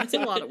that. It's a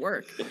lot of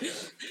work.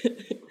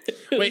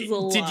 Wait,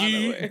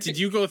 did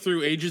you go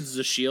through Agents of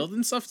S.H.I.E.L.D.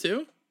 and stuff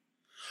too?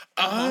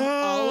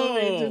 All of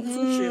Agents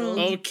of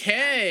S.H.I.E.L.D.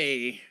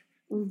 Okay.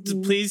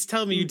 Please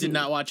tell me you did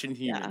not watch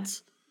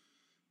Inhumans.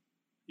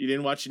 You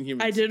didn't watch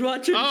Inhumans? I did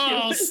watch Oh,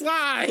 Inhumans.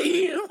 Sly!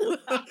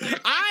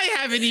 I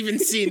haven't even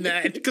seen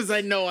that because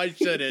I know I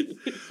shouldn't.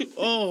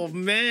 Oh,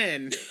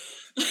 man.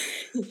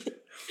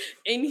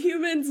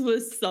 Inhumans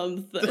was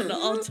something,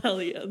 I'll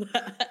tell you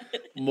that.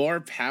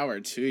 More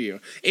power to you.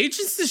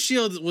 Agents of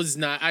S.H.I.E.L.D. was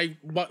not... I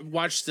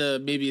watched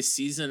maybe a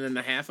season and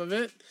a half of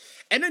it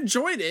and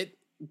enjoyed it,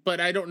 but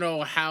I don't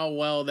know how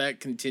well that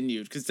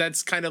continued because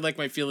that's kind of like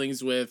my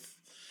feelings with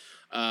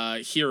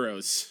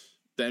Heroes,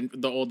 the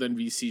old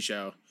NBC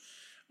show,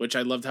 which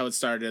I loved how it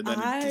started, then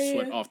it just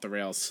went off the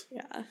rails.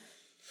 Yeah.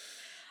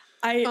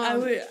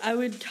 I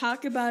would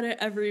talk about it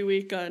every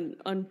week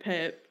on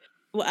Pip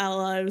while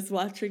I was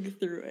watching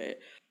through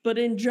it. But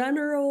in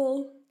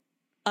general,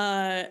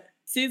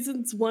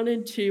 seasons 1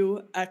 and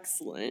 2,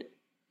 excellent.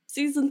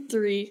 Season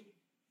 3,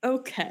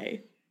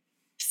 okay.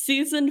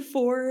 Season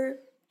 4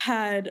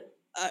 had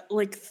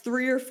like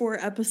 3 or 4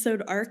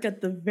 episode arc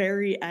at the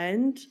very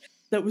end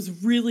that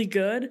was really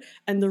good,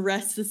 and the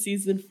rest of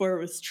season 4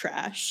 was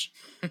trash.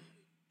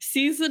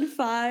 Season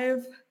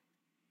 5,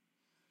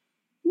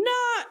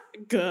 not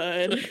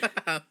good.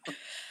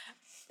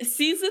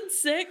 Season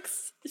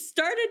 6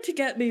 started to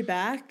get me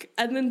back,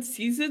 and then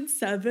season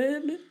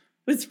 7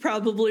 was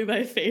probably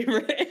my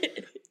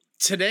favorite.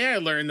 Today I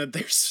learned that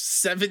there's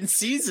 7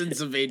 seasons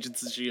of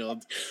Agents of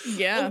S.H.I.E.L.D.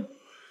 Yeah.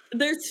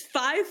 There's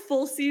 5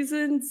 full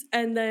seasons,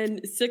 and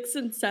then 6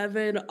 and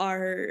 7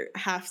 are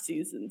half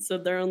seasons, so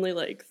they're only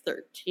like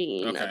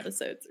 13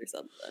 episodes or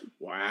something.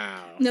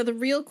 Wow. Now the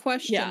real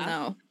question,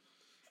 though,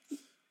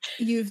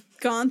 you've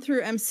gone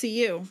through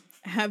MCU.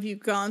 Have you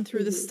gone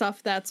through the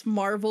stuff that's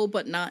Marvel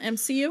but not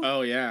MCU?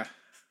 Oh yeah.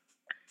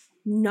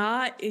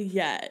 Not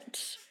yet.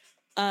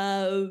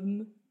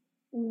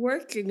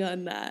 Working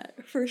on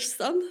that for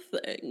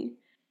something.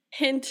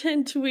 Hint,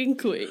 hint,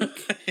 wink, wink.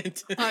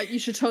 You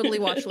should totally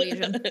watch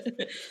Legion.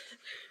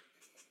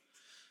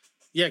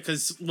 Yeah,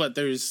 because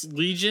there's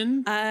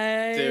Legion.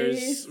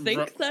 I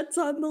think that's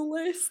on the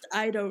list.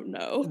 I don't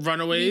know.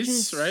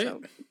 Runaways, right?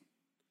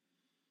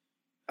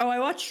 Oh, I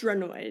watched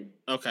Runaway.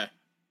 Okay.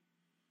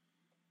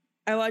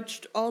 I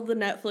watched all the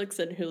Netflix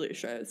and Hulu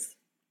shows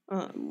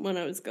when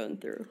I was going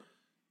through.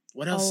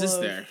 What else is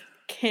there?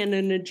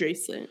 Canon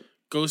adjacent.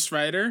 Ghost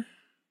Rider?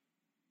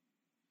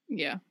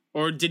 Yeah.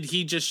 Or did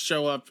he just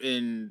show up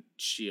in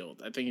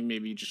S.H.I.E.L.D.? I think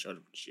maybe he just showed up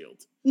in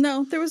S.H.I.E.L.D.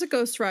 No, there was a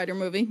Ghost Rider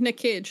movie. Nick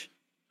Cage.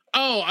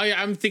 Oh,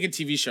 I'm thinking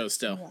TV show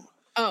still. Yeah.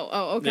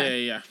 Oh,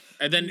 okay. Yeah.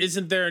 And then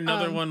isn't there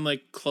another one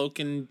like Cloak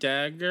and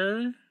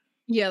Dagger?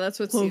 Yeah, that's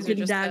what Cloak Caesar and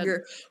just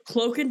Dagger. said.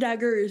 Cloak and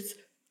Dagger is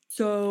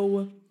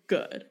so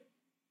good.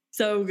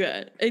 So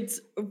good.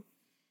 It's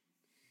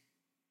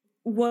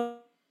one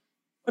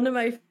of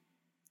my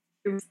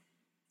favorites.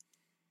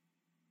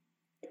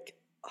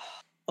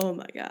 Oh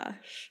my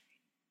gosh.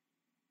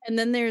 And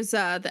then there's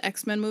the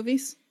X-Men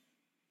movies.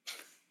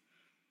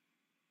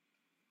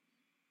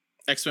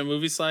 X-Men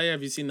movies, Sly,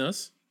 have you seen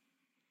those?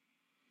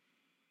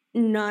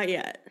 Not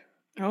yet.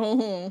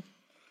 Oh.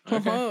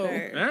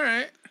 Okay. All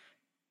right.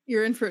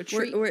 You're in for a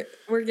treat.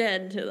 We're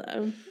getting to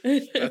them.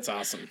 That's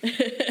awesome.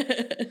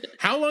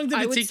 How long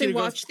did it take you to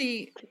watch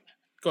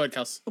Go ahead,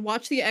 Kels.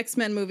 Watch the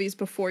X-Men movies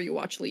before you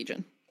watch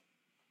Legion.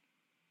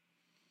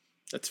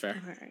 That's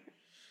fair. All right.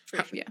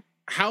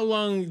 How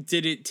long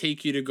did it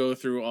take you to go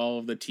through all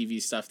of the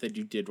TV stuff that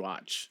you did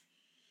watch?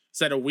 Was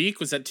that a week?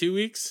 Was that 2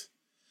 weeks?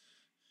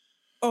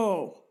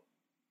 Oh,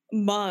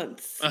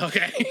 months.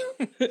 Okay.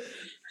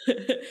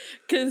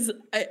 Because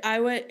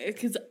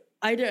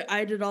I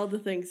did all the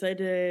things. I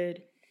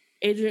did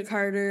Agent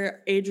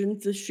Carter,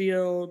 Agents of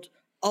S.H.I.E.L.D.,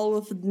 all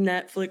of the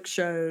Netflix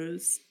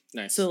shows.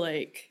 Nice. So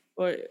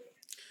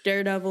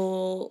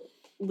Daredevil,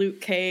 Luke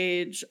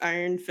Cage,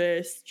 Iron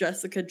Fist,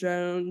 Jessica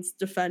Jones,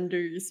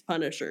 Defenders,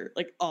 Punisher,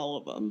 all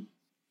of them.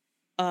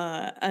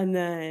 And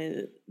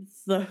then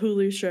the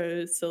Hulu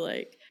shows, so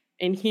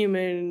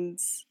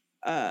Inhumans,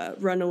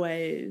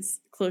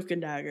 Runaways, Cloak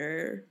and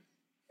Dagger,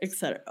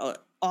 etc.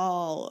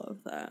 All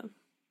of them.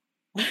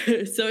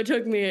 So it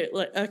took me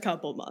a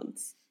couple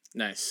months.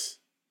 Nice.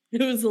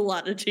 It was a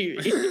lot of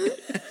TV.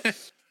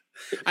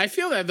 I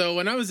feel that though,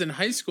 when I was in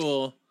high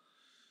school,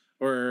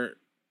 or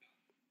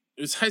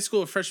it was high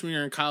school or freshman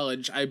year in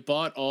college, I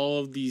bought all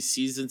of these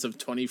seasons of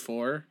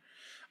 24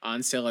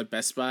 on sale at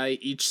Best Buy.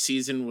 Each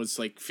season was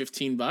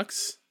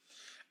 $15.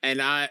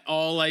 And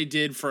all I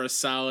did for a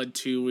solid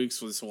 2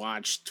 weeks was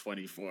watch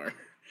 24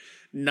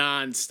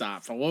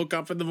 nonstop. I woke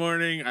up in the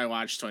morning, I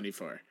watched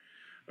 24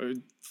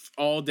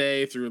 all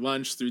day, through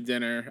lunch, through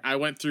dinner. I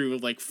went through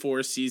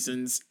 4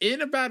 seasons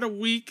in about a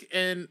week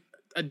and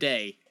a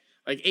day,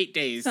 8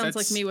 days. Sounds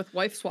like me with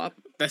Wife Swap.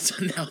 That's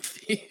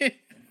unhealthy.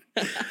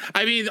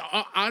 I mean,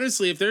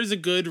 honestly, if there's a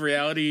good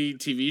reality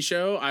TV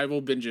show, I will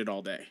binge it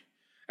all day.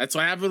 That's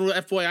what happened with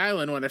F-Boy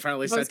Island when I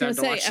finally sat down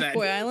to watch that.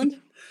 F-Boy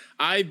Island?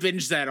 I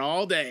binged that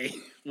all day.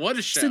 What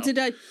a show. So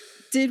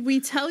did we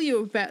tell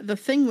you about the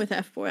thing with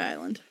F-Boy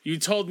Island? You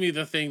told me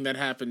the thing that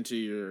happened to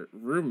your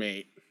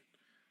roommate,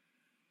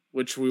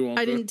 which we won't.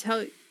 I didn't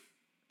tell you.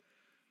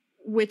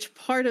 Which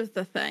part of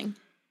the thing?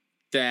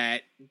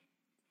 That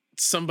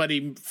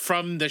somebody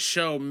from the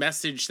show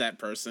messaged that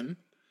person.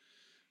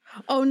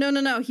 Oh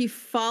no. He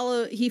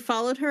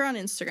followed her on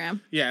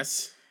Instagram.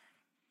 Yes.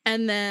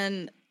 And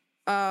then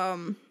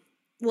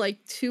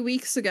like 2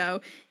 weeks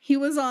ago, he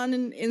was on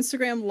an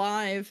Instagram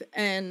live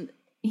and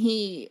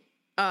he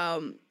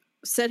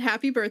said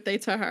happy birthday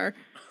to her.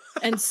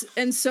 And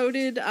so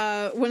did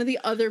one of the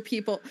other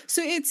people.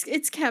 So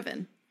it's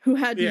Kevin, who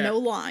had no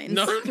lines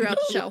throughout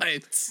the show.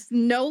 Lines.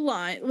 No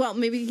line. Well,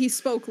 maybe he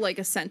spoke like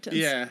a sentence.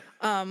 Yeah.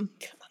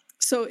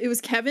 So it was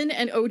Kevin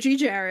and OG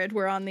Jared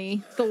were on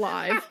the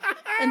live,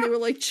 and they were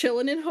like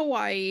chilling in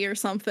Hawaii or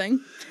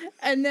something.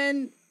 And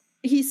then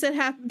he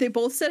said they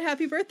both said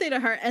happy birthday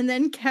to her, and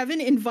then Kevin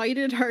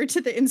invited her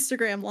to the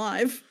Instagram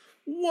live.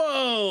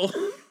 Whoa.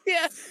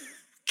 Yeah.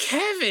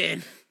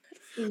 Kevin.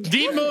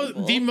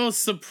 The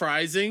most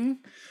surprising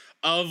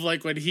of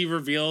like when he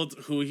revealed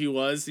who he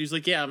was. He was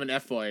like, "Yeah, I'm an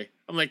F-boy."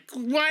 I'm like,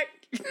 "What?"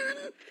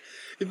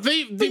 But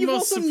you've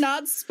also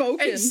not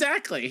spoken.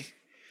 Exactly.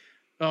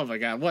 Oh my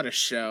god, what a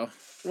show.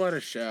 What a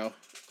show.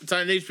 It's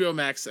on HBO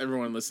Max.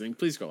 Everyone listening,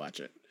 please go watch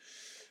it.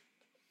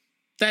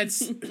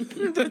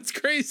 That's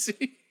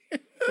crazy.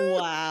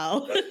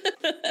 Wow.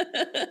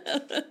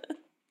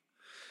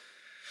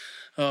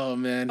 Oh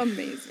man.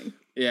 Amazing.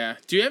 Yeah.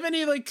 Do you have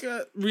any like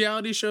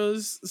reality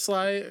shows,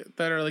 Sly,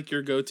 that are like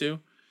your go-to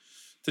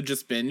to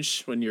just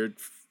binge when you're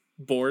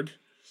bored?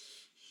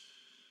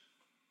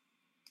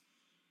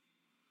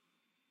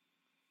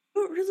 I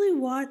don't really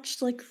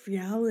watch like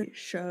reality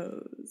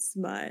shows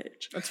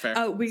much. That's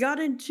fair. We got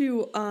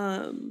into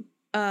oh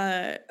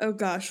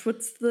gosh,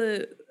 what's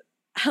the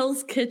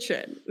Hell's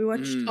Kitchen? We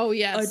watched Oh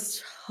yes,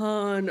 a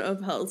ton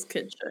of Hell's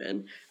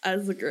Kitchen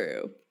as a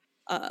group.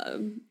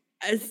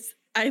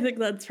 I think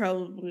that's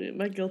probably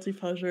my guilty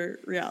pleasure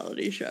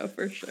reality show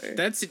for sure.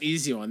 That's an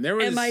easy one.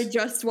 Am I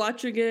just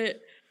watching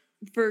it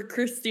for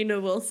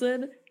Christina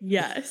Wilson?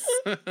 Yes.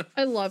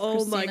 I love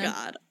Christina. Oh my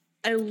god.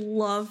 I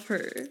love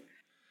her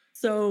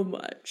so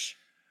much.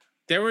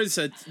 There was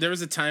a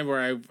time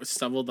where I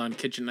stumbled on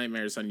Kitchen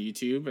Nightmares on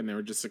YouTube, and there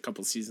were just a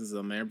couple seasons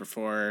on there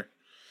before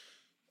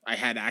I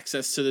had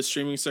access to the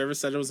streaming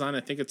service that it was on.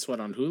 I think it's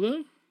on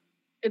Hulu?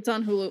 It's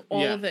on Hulu.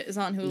 All of it is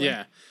on Hulu.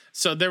 Yeah.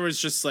 So there was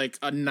just like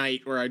a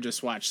night where I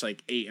just watched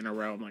like 8 in a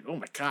row. I'm like, oh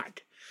my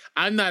god.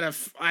 I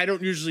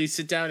don't usually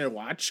sit down and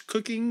watch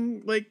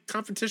cooking like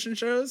competition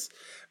shows,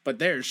 but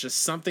there's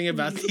just something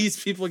about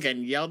these people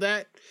getting yelled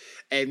at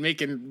and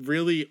making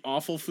really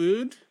awful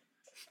food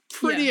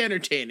pretty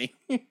entertaining.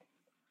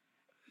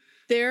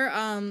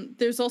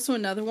 There's also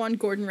another one,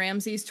 Gordon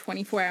Ramsay's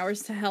 24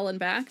 Hours to Hell and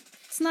Back.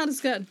 It's not as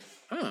good.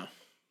 Oh.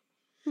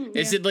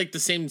 Is it like the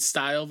same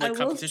style, like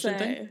competition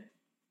thing?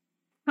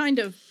 Kind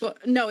of,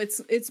 but no,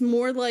 it's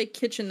more like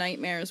Kitchen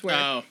Nightmares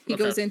where he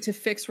goes in to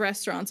fix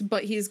restaurants,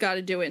 but he's got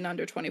to do it in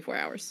under 24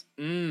 hours.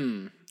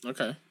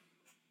 Okay.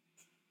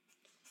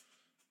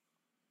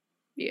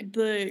 Yeah.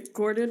 The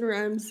Gordon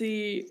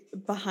Ramsay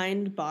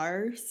Behind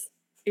Bars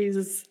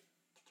is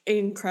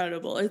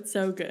incredible. It's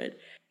so good.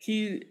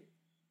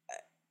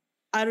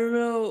 I don't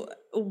know.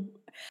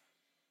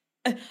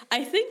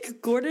 I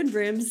think Gordon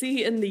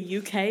Ramsay in the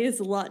UK is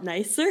a lot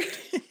nicer.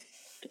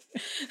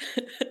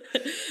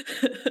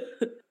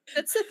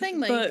 That's the thing,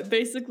 like, but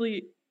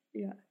basically,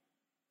 yeah.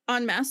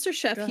 On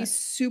MasterChef, he's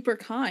super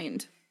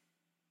kind.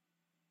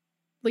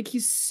 Like,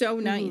 he's so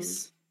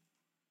nice.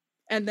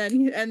 And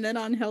then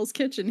on Hell's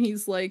Kitchen,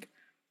 he's like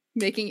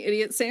making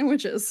idiot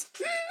sandwiches.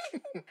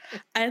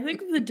 I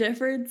think the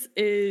difference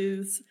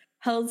is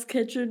Hell's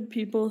Kitchen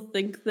people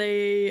think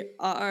they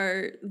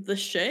are the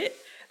shit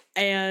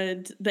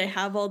and they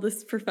have all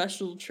this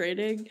professional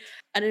training,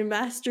 and in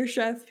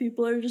MasterChef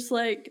people are just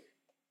like,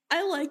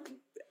 I like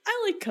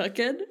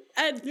cooking,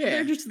 and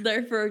they're just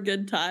there for a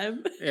good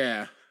time.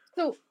 Yeah.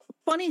 So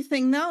funny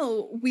thing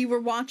though, we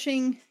were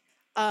watching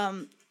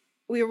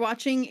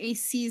a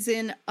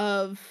season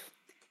of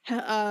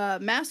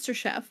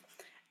MasterChef,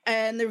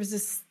 and there was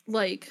this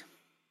like,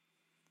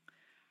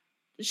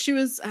 she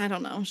was, I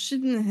don't know,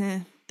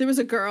 there was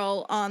a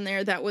girl on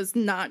there that was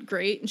not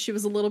great, and she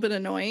was a little bit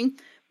annoying,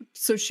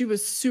 so she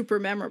was super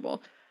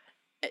memorable.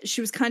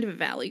 She was kind of a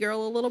valley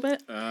girl a little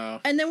bit.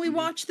 And then we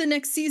watched the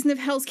next season of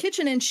Hell's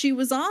Kitchen, and she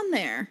was on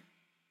there.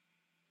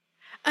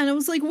 And I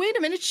was like, wait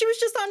a minute, she was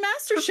just on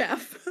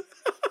MasterChef.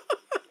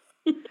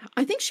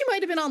 I think she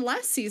might have been on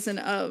last season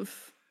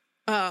of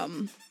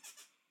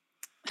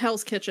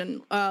Hell's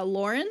Kitchen.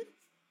 Lauren?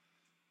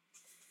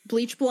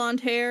 Bleach blonde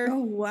hair.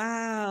 Oh,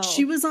 wow.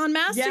 She was on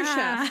MasterChef.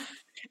 Yeah.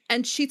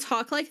 And she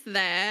talked like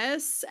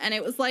this, and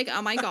it was like,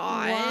 oh my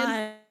god.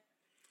 Why?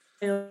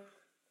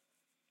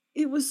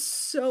 It was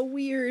so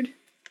weird.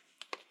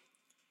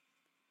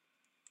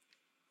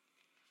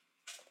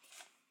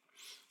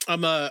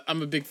 I'm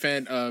a big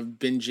fan of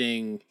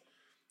binging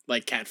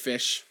like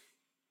Catfish.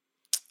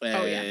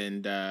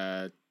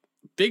 And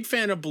big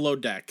fan of Below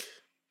Deck.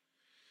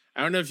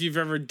 I don't know if you've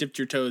ever dipped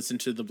your toes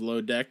into the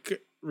Below Deck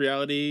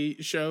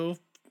reality show.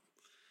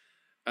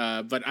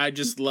 But I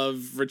just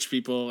love rich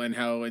people and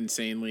how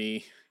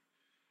insanely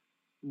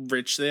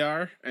rich they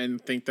are, and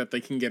think that they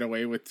can get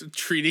away with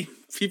treating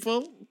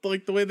people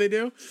like the way they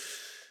do.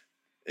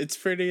 It's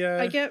pretty.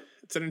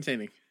 It's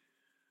entertaining.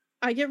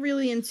 I get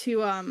really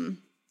into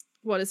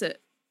what is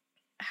it?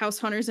 House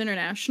Hunters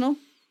International,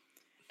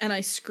 and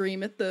I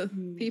scream at the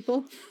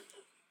people.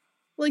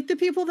 Like the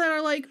people that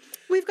are like,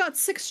 we've got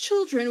 6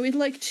 children. We'd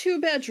like 2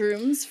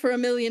 bedrooms for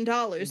 $1 million,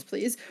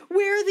 please.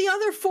 Where are the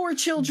other 4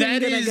 children gonna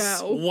go? That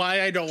is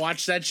why I don't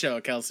watch that show,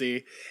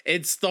 Kelsey.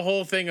 It's the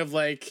whole thing of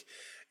like,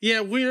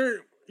 yeah, we're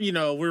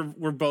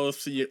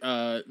both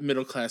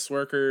middle class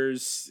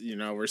workers. You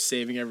know, we're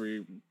saving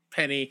every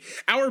penny.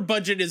 Our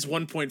budget is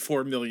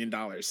 $1.4 million.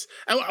 What?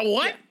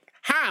 Yeah.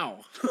 How?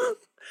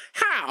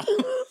 How?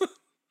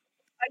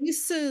 I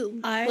used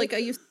to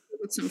live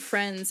with some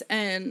friends,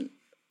 and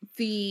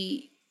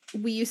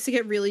we used to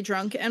get really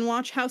drunk and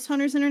watch House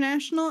Hunters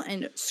International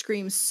and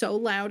scream so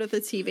loud at the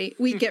TV.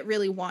 We'd get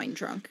really wine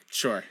drunk.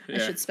 Sure. Yeah. I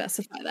should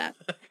specify that.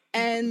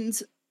 And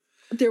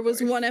there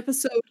was one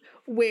episode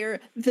where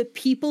the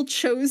people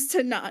chose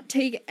to not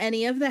take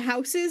any of the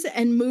houses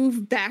and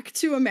move back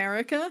to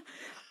America.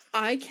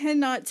 I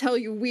cannot tell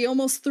you, we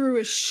almost threw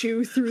a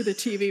shoe through the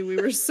TV. We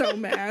were so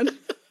mad.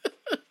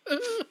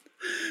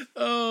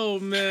 Oh,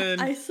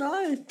 man. I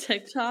saw a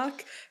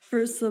TikTok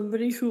for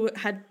somebody who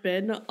had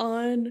been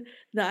on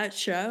that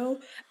show,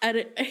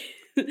 and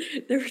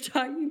they were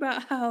talking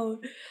about how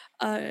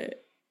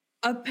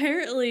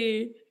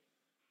apparently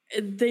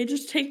they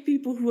just take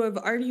people who have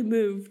already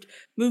moved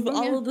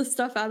all of the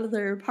stuff out of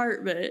their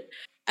apartment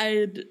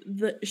and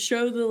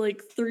show the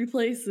like 3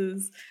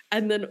 places,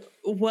 and then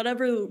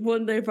whatever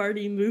one they've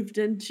already moved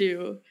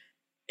into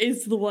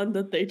is the one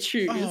that they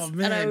choose. Oh,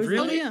 man, and I was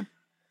really? like,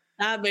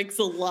 that makes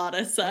a lot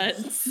of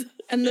sense.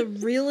 And the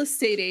real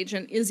estate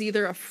agent is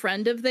either a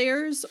friend of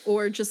theirs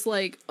or just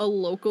like a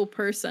local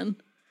person.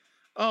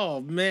 Oh,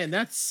 man,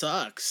 that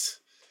sucks.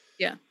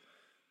 Yeah.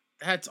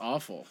 That's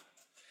awful.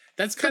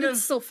 That's But kind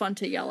it's still fun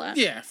to yell at.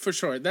 Yeah, for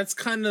sure. That's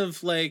kind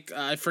of like,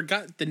 I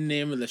forgot the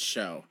name of the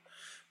show,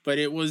 but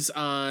it was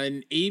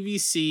on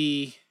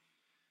ABC,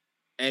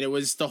 and it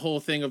was the whole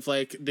thing of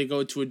like, they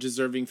go to a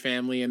deserving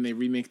family and they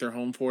remake their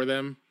home for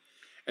them.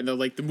 And they're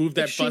like, the move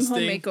that Extreme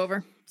busting. Home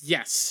Makeover.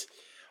 Yes.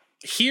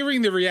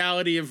 Hearing the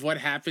reality of what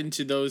happened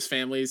to those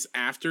families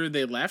after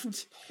they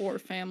left Poor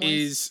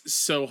families. is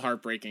so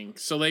heartbreaking.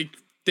 So like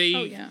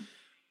they Oh,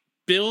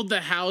 build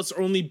the house,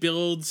 only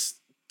builds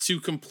to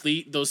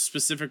complete those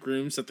specific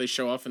rooms that they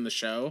show off in the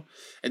show,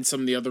 and some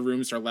of the other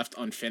rooms are left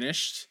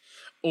unfinished,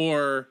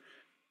 or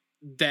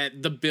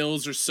that the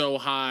bills are so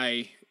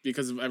high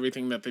because of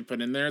everything that they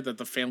put in there that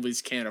the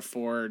families can't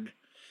afford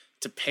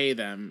to pay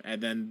them,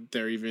 and then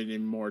they're even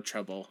in more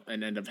trouble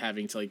and end up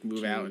having to like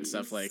move out and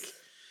stuff. Like,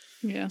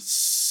 yeah.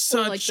 such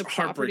Or like the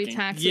property heartbreaking.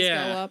 taxes go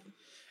up.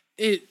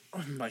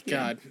 Oh my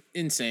God,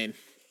 insane.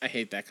 I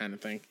hate that kind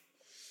of thing.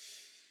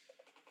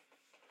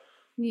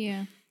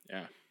 Yeah.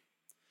 Yeah.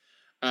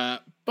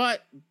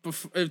 But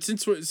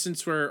since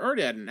we're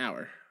already at an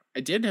hour, I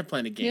did have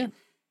planned a game. Yeah.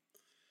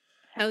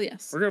 Hell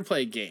yes. We're gonna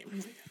play a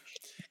game.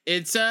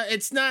 It's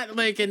not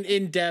like an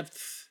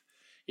in-depth,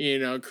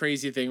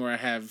 crazy thing where I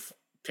have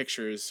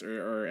pictures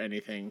or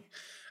anything.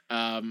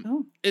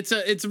 It's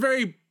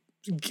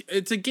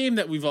a game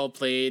that we've all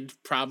played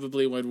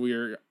probably when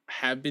we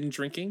have been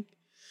drinking.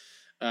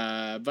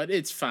 But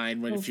it's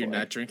fine if you're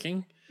not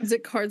drinking. Is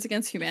it Cards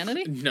Against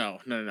Humanity? No.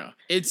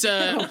 It's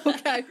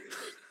okay.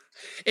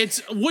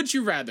 It's would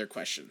you rather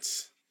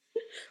questions.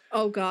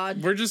 Oh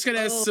God. We're just gonna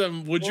ask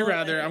some would you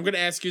rather. I'm gonna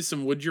ask you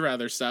some would you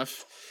rather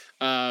stuff.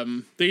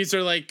 These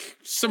are like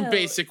some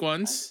basic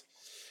ones.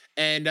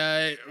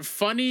 And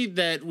funny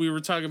that we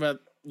were talking about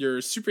your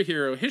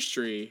superhero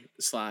history,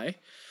 Sly,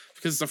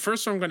 because the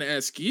first one I'm gonna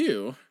ask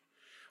you,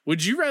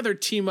 would you rather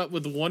team up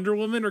with Wonder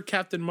Woman or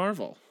Captain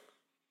Marvel?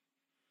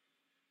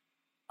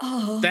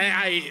 Oh.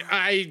 That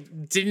I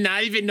did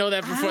not even know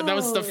that before. Ouch. That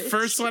was the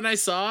first one I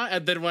saw,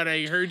 and then when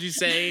I heard you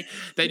say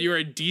that you were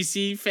a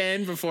DC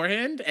fan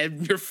beforehand,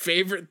 and your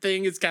favorite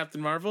thing is Captain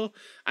Marvel,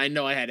 I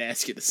know I had to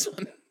ask you this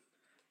one.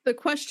 The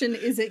question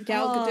is it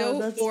Gal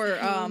Gadot or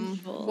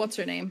painful. what's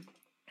her name?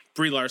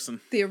 Brie Larson.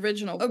 The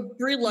original.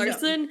 Brie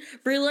Larson. No.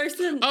 Brie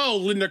Larson. Oh,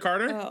 Linda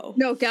Carter. Oh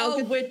No,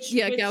 Gal. which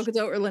Gal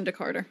Gadot or Linda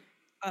Carter.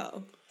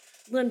 Oh,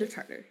 Linda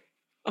Carter.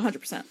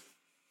 100%.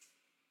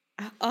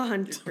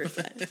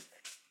 100%.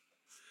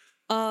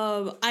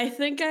 I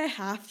think I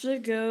have to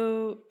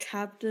go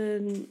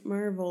Captain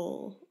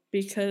Marvel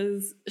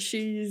because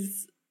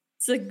she's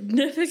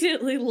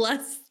significantly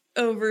less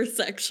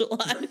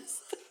over-sexualized.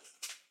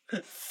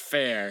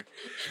 Fair.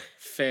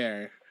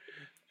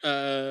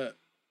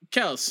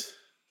 Kels,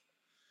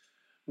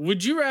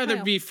 would you rather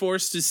Kyle. be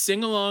forced to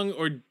sing along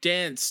or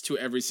dance to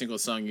every single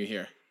song you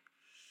hear?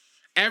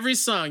 Every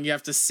song you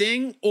have to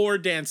sing or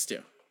dance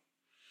to.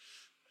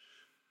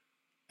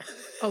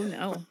 Oh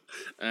no.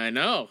 I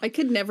know. I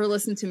could never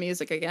listen to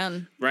music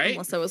again. Right?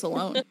 Unless I was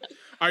alone.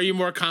 Are you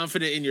more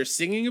confident in your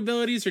singing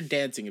abilities or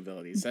dancing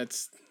abilities?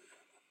 That's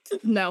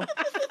No.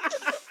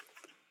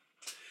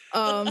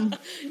 No.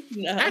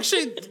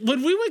 actually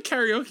when we went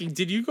karaoke,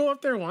 did you go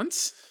up there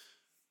once?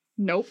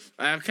 Nope.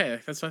 Okay,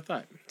 that's what I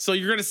thought. So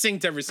you're gonna sing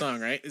to every song,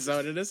 right? Is that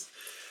what it is?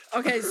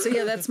 Okay, so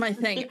yeah, that's my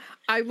thing.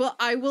 I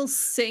will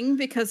sing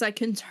because I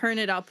can turn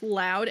it up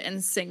loud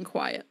and sing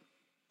quiet.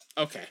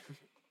 Okay,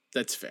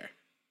 that's fair.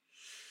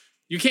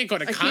 You can't go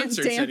to I can't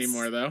concerts dance.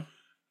 anymore, though.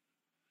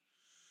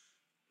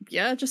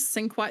 Yeah, just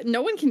sing quiet.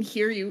 No one can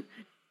hear you.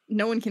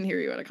 No one can hear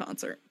you at a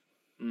concert.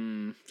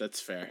 That's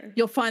fair.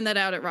 You'll find that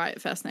out at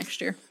Riot Fest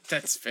next year.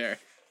 That's fair.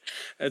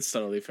 That's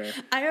totally fair.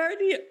 I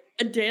already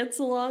dance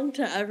along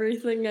to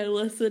everything I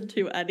listen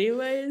to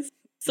anyways.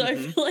 So I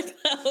feel like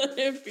that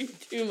wouldn't be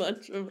too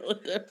much of a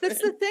difference.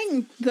 That's the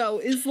thing, though,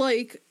 is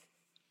like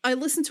I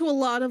listen to a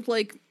lot of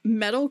like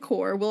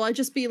metalcore. Will I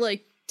just be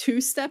like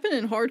two-stepping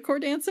and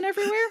hardcore dancing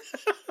everywhere?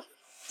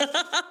 Like,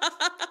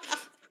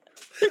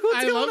 what's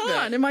I going love on?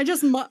 that. Am I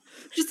just in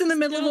the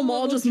middle of a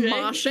mall just Drink.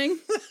 moshing?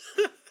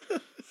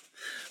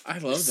 I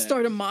love that.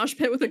 Start a mosh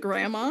pit with a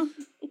grandma.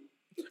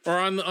 Or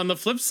on the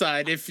flip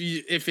side, if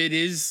it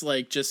is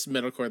like just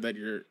metalcore that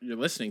you're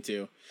listening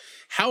to,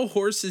 how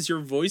hoarse is your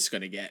voice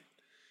gonna get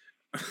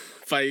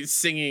by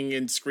singing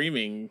and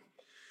screaming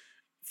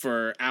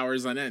for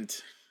hours on end?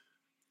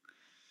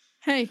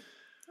 Hey,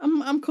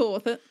 I'm cool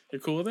with it.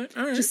 You're cool with it?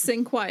 All right. Just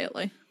sing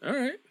quietly. All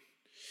right.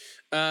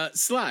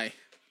 Sly,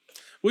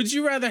 would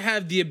you rather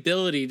have the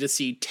ability to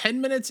see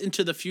 10 minutes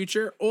into the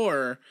future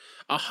or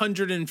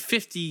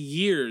 150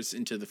 years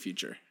into the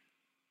future?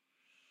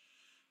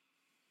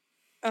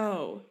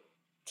 Oh,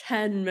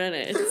 10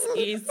 minutes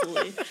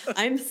easily.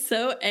 I'm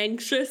so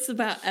anxious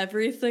about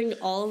everything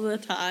all the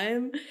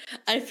time.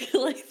 I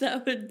feel like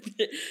that would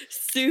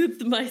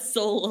soothe my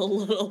soul a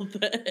little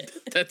bit.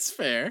 That's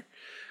fair.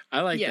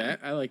 I like that.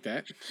 I like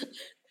that.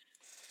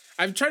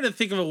 I'm trying to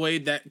think of a way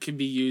that could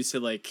be used to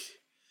like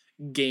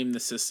game the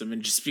system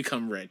and just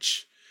become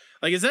rich.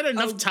 Like, is that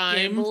enough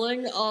time?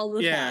 Gambling all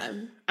the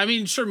time. I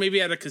mean, sure,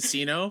 maybe at a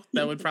casino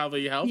that would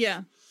probably help.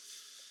 Yeah.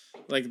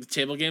 Like the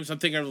table games. I'm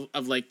thinking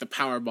of like the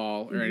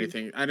Powerball or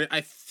anything.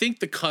 I think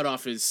the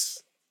cutoff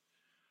is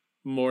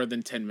more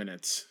than 10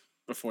 minutes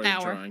before the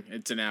drawing.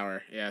 It's an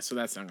hour. Yeah, so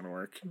that's not going to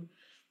work.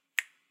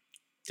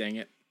 Dang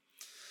it.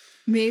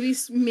 Maybe I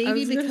was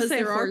because gonna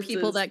say there are horses,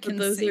 people that but can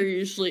those see. are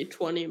usually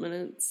 20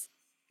 minutes.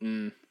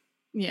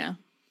 Yeah.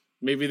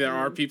 Maybe there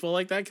are people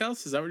like that,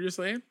 Kels? Is that what you're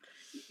saying?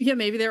 Yeah,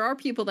 maybe there are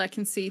people that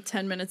can see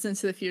 10 minutes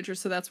into the future,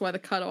 so that's why the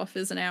cutoff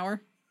is an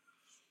hour.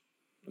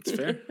 That's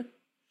fair.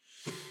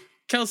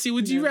 Kelsey,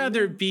 would you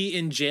rather be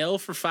in jail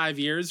for 5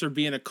 years or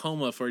be in a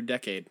coma for a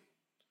decade?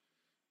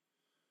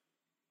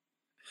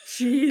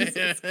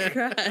 Jesus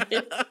Christ.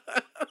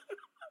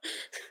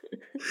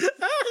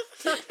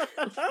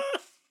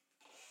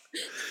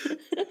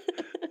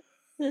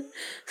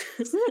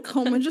 Isn't a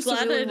coma just a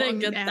Glad really I didn't long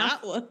get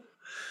nap? that one.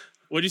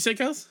 What'd you say,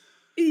 Kels?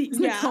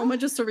 Isn't a coma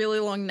just a really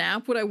long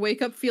nap? Would I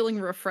wake up feeling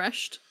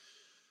refreshed?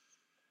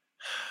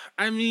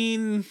 I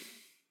mean,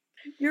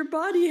 Your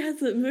body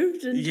hasn't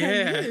moved in 10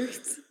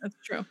 years. That's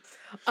true.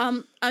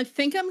 I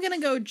think I'm gonna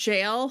go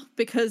jail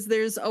because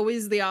there's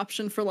always the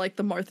option for like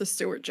the Martha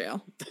Stewart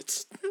jail.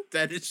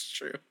 that is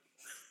true.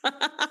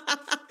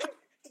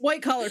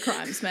 White collar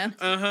crimes, man.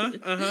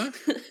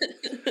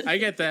 I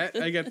get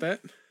that.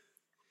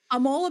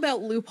 I'm all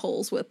about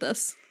loopholes with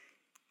this.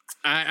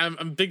 I'm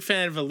a big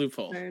fan of a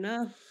loophole. Fair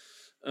enough.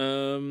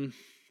 Some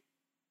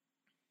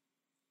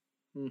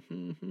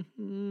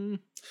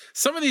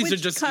of these Which,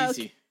 are just Kyle,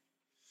 easy.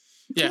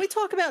 Can we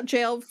talk about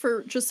jail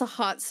for just a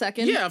hot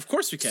second? Yeah, of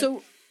course we can. So,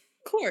 Of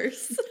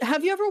course.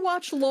 have you ever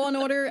watched Law and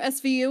Order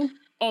SVU?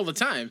 All the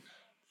time.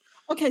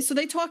 Okay, so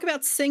they talk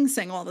about Sing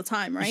Sing all the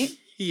time, right?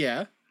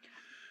 Yeah.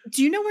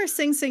 Do you know where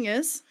Sing Sing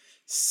is?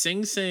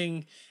 Sing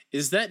Sing,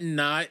 is that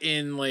not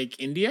in like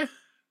India?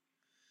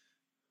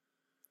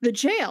 The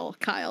jail,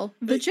 Kyle.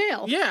 The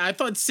jail. Yeah, I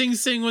thought Sing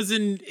Sing was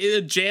in a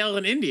jail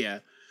in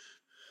India.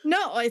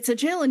 No, it's a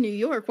jail in New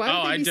York.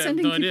 Why would they be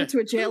sending people to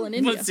a jail in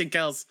India? Listen,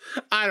 Kels,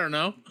 I don't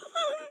know.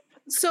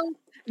 So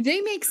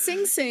they make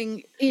Sing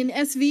Sing in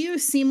SVU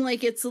seem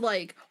like it's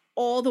like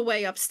all the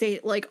way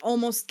upstate, like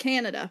almost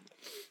Canada.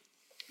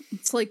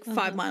 It's like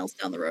 5 miles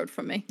down the road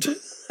from me.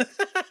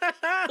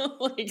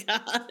 Oh my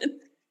God.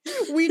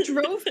 We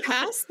drove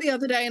past the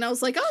other day and I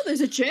was like, oh,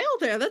 there's a jail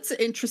there. That's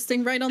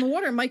interesting, right on the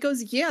water. And Mike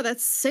goes, yeah,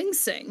 that's Sing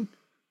Sing.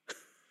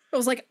 I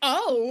was like,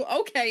 oh,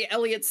 okay,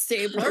 Elliot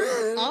Stabler.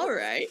 All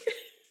right.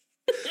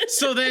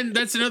 So then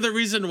that's another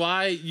reason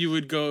why you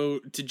would go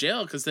to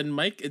jail, because then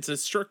Mike, it's a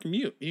short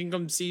commute. He can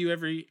come see you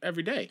every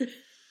day.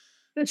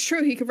 That's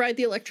true. He could ride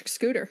the electric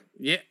scooter.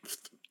 Yeah,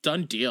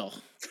 done deal.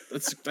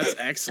 That's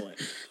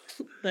excellent.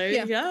 There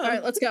you go. All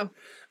right, let's go.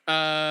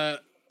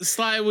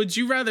 Sly, would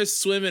you rather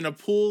swim in a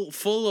pool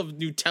full of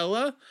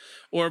Nutella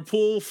or a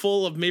pool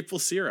full of maple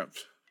syrup?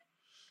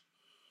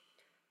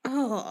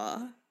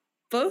 Oh,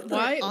 both.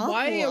 Why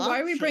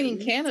are we bringing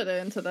options. Canada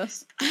into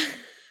this?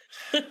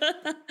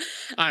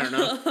 I don't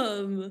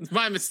know. It's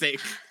my mistake.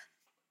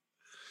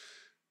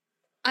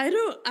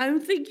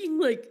 I'm thinking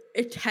like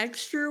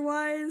texture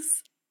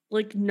wise,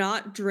 like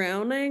not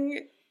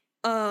drowning.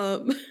 I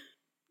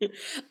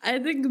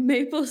think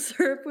maple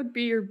syrup would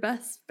be your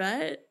best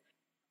bet.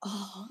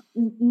 Oh,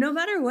 no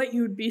matter what,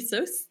 you would be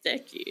so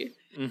sticky.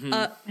 Mm-hmm.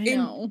 I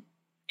know.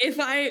 if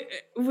I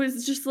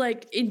was just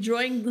like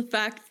enjoying the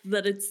fact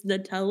that it's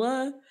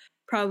Nutella,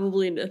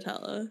 probably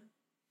Nutella.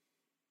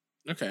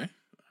 Okay.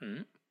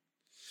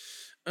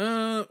 All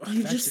right.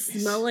 You just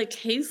smell like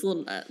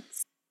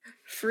hazelnuts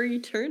for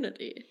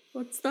eternity.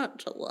 What's not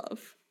to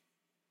love?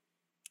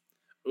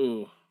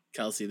 Ooh,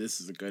 Kelsey, this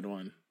is a good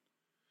one.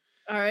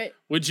 All right.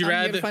 Would you I'm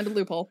rather gonna find a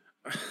loophole?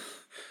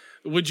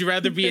 Would you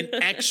rather be an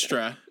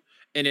extra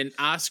in an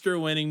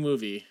Oscar-winning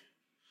movie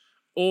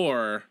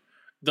or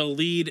the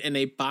lead in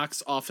a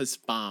box office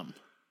bomb?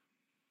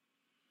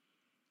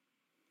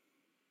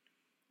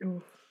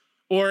 Ooh.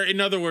 Or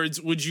in other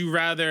words, would you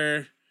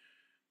rather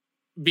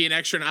be an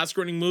extra in an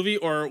Oscar-winning movie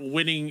or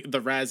winning the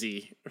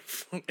Razzie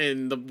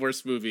in the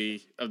worst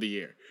movie of the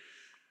year?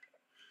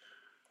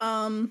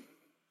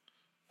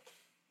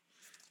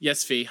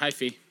 Yes, Fee. Hi,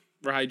 Fee.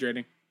 We're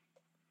hydrating.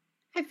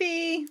 Hi,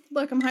 Fee.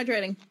 Look, I'm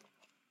hydrating.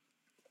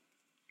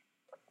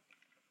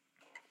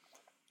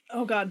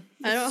 Oh God,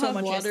 I don't so have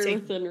much water iced tea.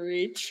 within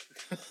reach.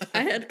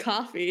 I had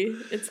coffee.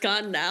 It's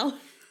gone now.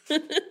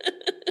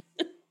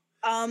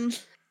 I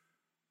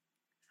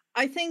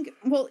think.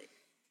 Well,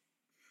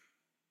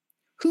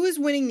 who is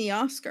winning the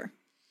Oscar?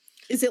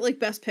 Is it like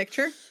Best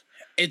Picture?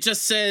 It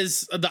just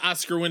says the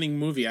Oscar-winning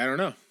movie. I don't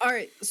know. All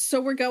right, so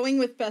we're going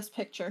with Best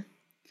Picture.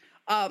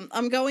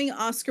 I'm going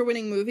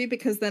Oscar-winning movie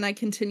because then I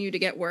continue to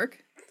get work,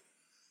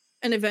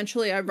 and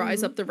eventually I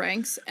rise up the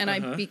ranks and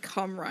I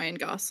become Ryan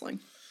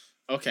Gosling.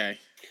 Okay.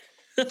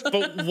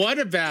 But what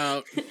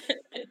about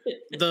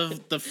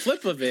the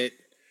flip of it?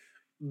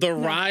 The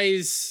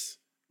rise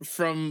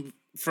from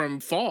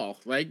fall,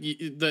 like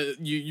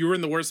you were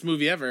in the worst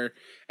movie ever,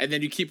 and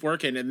then you keep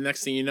working, and the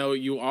next thing you know,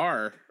 you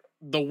are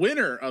the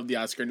winner of the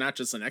Oscar, not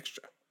just an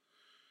extra.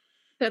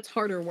 That's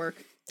harder work.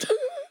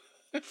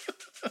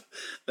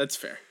 That's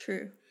fair.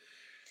 True.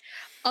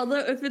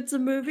 Although if it's a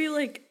movie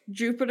like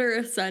Jupiter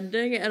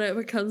Ascending and it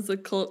becomes a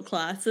cult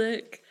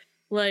classic,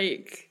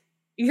 like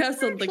you have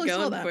something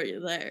going for you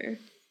there.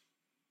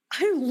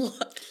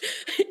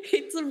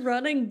 It's a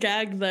running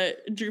gag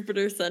that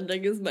Jupiter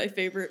Ascending is my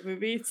favorite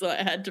movie, so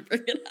I had to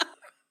bring it up.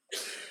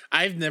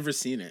 I've never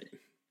seen it.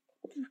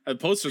 The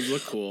posters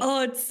look cool.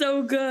 Oh, it's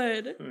so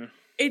good.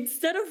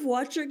 Instead of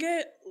watching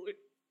it,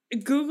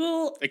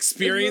 Google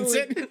experience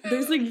it.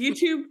 There's a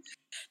YouTube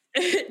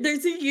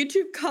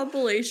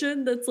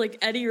compilation that's like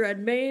Eddie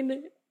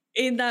Redmayne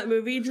in that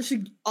movie. Just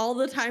all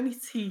the time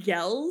he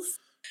yells.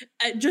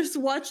 Just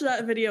watch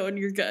that video and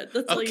you're good.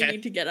 That's all you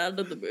need to get out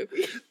of the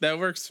movie. That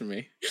works for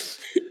me.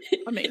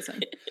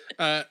 Amazing.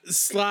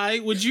 Sly,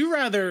 would you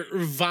rather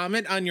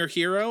vomit on your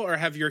hero or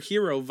have your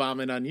hero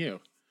vomit on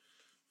you?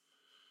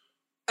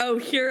 Oh,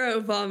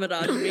 hero vomit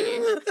on me.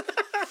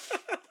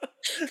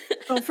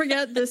 Don't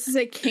forget, this is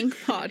a kink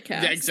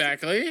podcast. Yeah,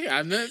 exactly.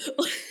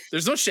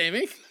 There's no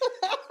shaming.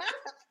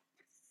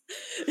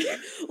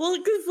 Well,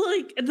 because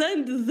like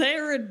then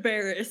they're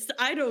embarrassed.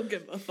 I don't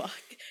give a fuck.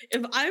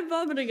 If I'm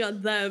vomiting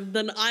on them,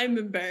 then I'm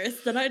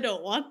embarrassed, and I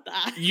don't want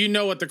that. You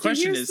know what the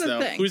question is, though.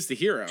 Thing. Who's the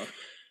hero?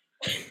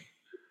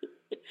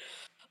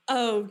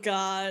 Oh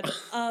God.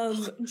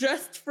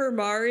 Just for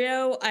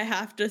Mario, I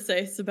have to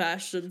say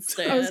Sebastian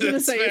Stan. I was gonna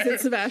say, fair. is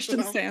it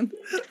Sebastian Stan?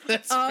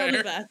 That's fair.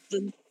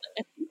 Sebastian.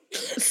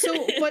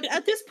 So, but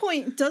at this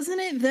point, doesn't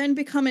it then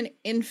become an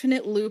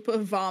infinite loop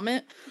of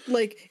vomit?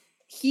 Like,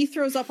 he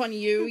throws up on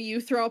you,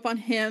 you throw up on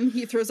him,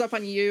 he throws up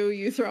on you,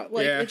 you throw up.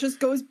 Like, it just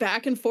goes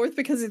back and forth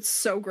because it's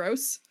so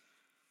gross.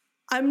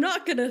 I'm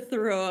not gonna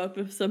throw up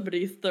if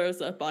somebody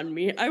throws up on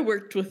me. I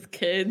worked with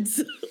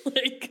kids.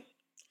 Like,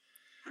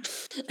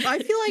 I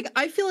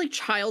feel like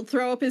child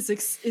throw up is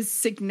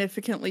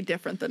significantly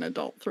different than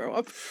adult throw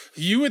up.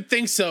 You would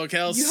think so,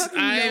 Kels. You have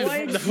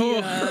no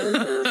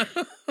idea.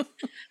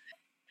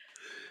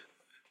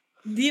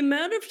 The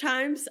amount of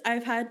times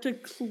I've had to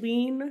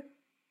clean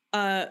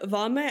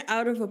vomit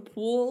out of a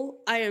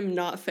pool, I am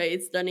not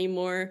fazed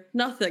anymore.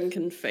 Nothing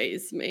can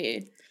faze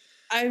me.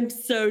 I'm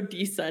so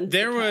desensitized.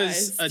 There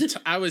was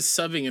I was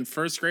subbing in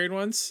first grade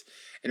once,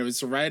 and it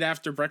was right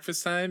after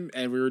breakfast time,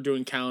 and we were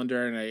doing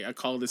calendar, and I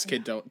called this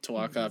kid to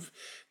walk up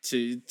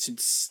to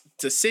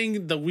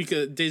sing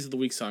the days of the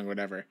week song,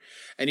 whatever.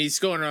 And he's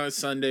going on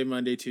Sunday,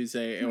 Monday,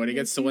 Tuesday, and when he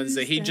gets to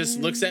Wednesday, he just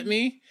looks at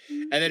me,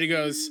 and then he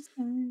goes,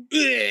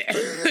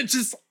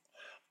 just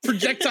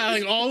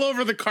projectiling all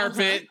over the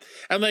carpet.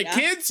 I'm like,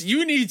 kids,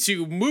 you need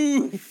to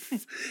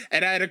move.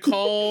 And I had to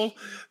call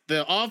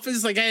the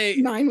office, like, hey,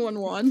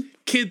 911.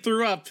 Kid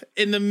threw up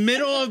in the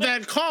middle of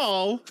that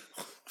call.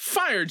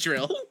 Fire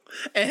drill.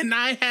 And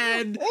I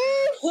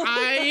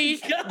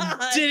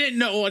didn't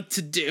know what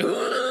to do.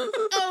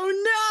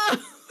 Oh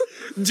no.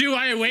 Do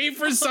I wait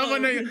for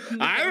someone to,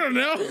 I don't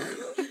know.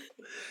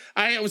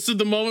 So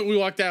the moment we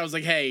walked out, I was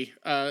like, hey,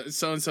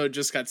 so-and-so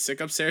just got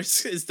sick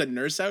upstairs. Is the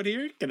nurse out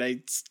here? Can I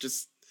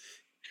just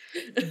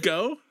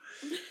go?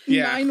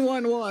 Yeah.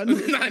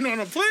 911.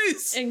 911,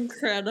 please.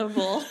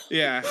 Incredible.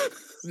 Yeah.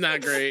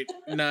 Not great.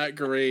 Not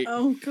great.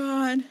 Oh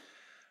God.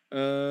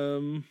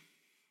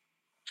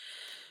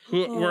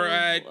 We're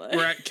at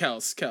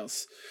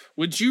Kels.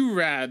 Would you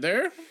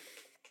rather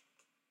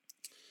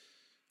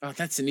Oh,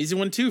 that's an easy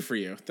one too for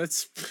you.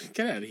 That's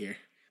get out of here.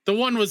 The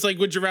one was like,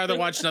 would you rather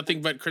watch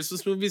nothing but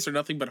Christmas movies or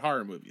nothing but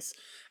horror movies?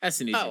 That's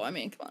an easy. Oh, one. I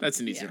mean, come on. That's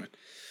an easy one.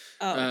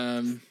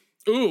 Oh.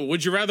 Ooh,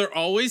 would you rather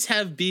always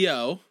have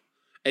BO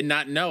and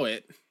not know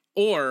it,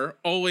 or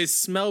always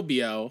smell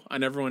BO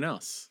on everyone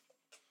else?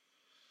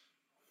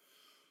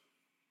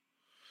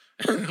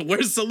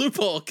 Where's the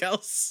loophole,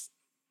 Kels?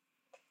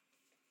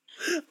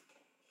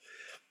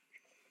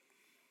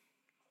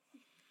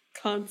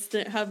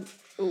 Constant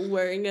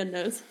wearing a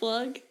nose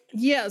plug.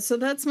 Yeah, so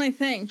that's my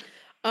thing.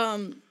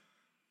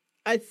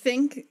 I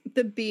think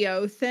the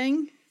BO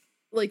thing,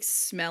 like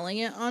smelling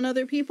it on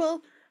other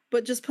people,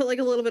 but just put like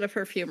a little bit of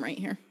perfume right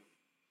here.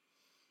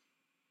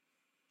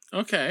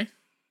 Okay.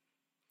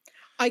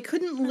 I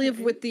couldn't live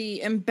with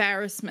the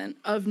embarrassment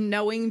of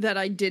knowing that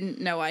I didn't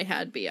know I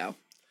had BO.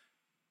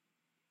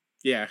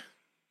 Yeah.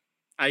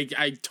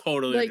 I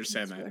totally Like,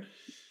 understand that.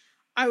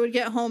 I would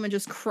get home and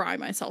just cry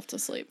myself to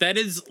sleep. That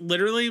is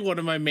literally one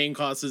of my main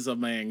causes of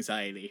my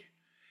anxiety.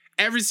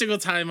 Every single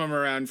time I'm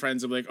around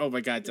friends, I'm like, oh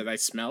my God, did I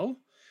smell?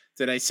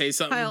 Did I say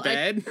something Kyle,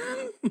 bad?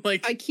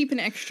 Like, I keep an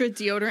extra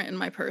deodorant in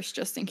my purse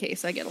just in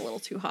case I get a little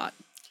too hot.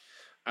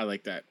 I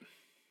like that.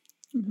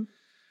 Mhm.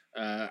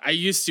 I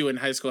used to in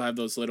high school have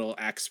those little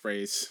Axe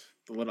sprays,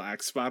 the little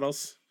Axe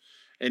bottles,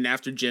 and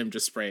after gym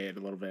just spray it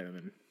a little bit and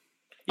then.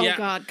 Yeah, Oh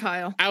God,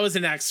 Kyle. I was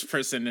an Axe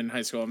person in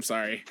high school. I'm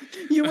sorry.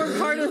 You were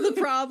part of the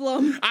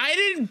problem. I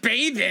didn't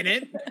bathe in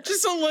it.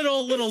 Just a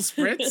little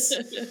spritz.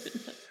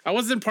 I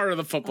wasn't part of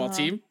the football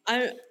team.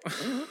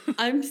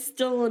 I'm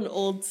still an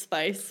Old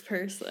Spice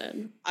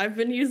person. I've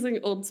been using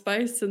Old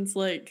Spice since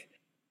like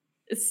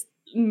it's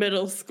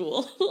middle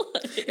school.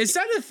 Is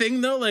that a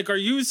thing though? Like, are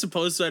you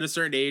supposed to at a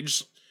certain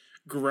age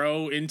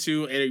grow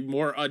into a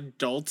more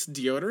adult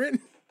deodorant?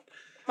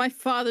 My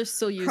father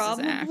still uses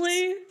Axe.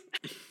 Probably.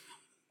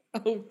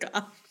 Oh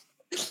God.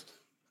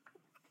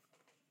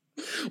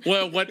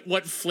 Well,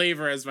 what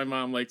flavor, as my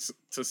mom likes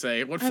to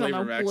say? What I don't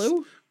flavor, know,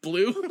 Max?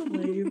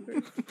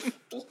 blue?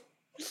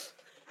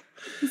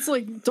 It's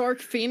like Dark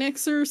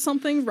Phoenix or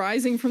something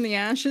rising from the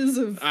ashes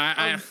of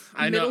I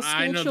middle know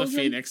school the children.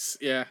 Phoenix.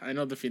 Yeah, I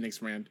know the Phoenix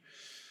brand.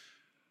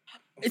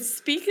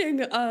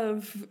 Speaking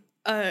of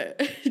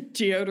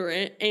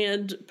deodorant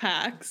and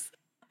packs,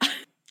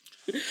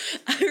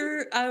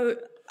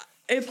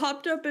 it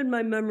popped up in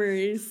my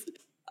memories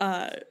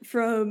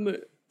from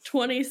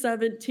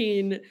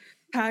 2017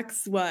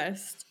 PAX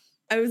West.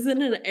 I was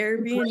in an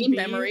Airbnb. Brain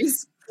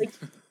memories.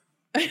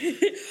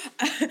 I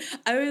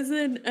was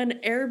in an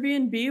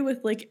Airbnb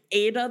with like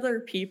 8 other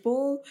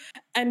people,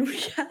 and we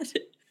had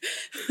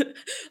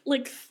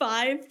like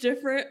 5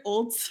 different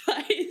Old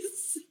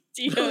Spice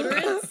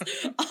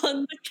deodorants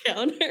on the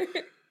counter.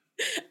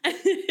 And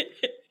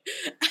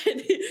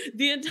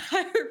the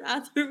entire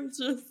bathroom was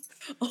just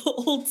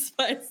Old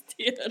Spice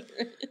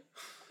deodorant.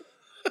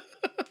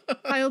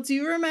 Kyle, do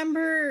you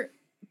remember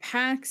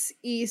PAX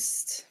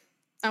East?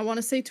 I want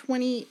to say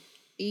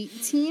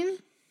 2018.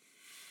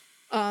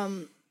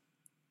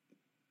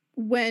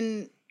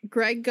 When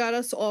Greg got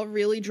us all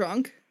really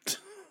drunk.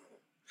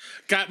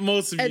 Got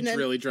most of you then-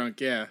 really drunk,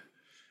 yeah.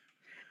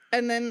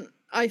 And then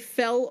I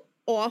fell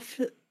off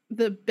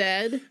the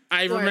bed.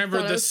 I or remember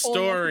thought I the was falling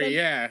off the story, bed,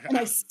 yeah. And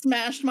I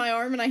smashed my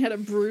arm and I had a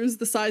bruise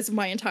the size of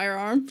my entire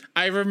arm.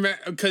 I remember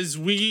because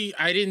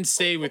I didn't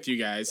stay with you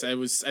guys. I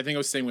think I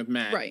was staying with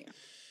Matt. Right.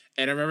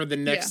 And I remember the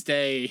next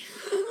day,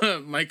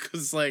 Mike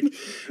was like,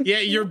 yeah,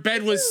 your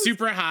bed was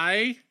super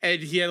high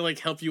and he had to like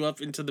help you up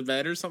into the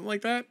bed or something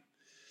like that.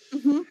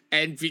 Mm-hmm.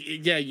 And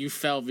yeah, you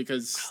fell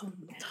because,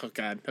 oh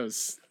God, that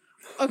was.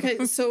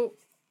 Okay, so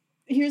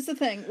here's the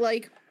thing.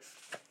 Like,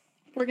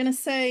 we're going to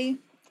say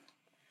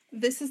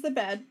this is the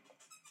bed.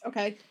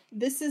 Okay.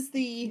 This is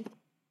the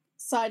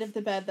side of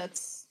the bed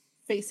that's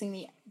facing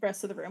the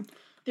rest of the room.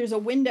 There's a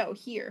window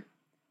here,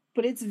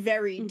 but it's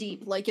very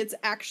deep. Like, it's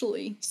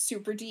actually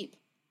super deep.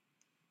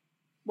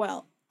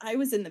 Well, I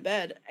was in the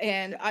bed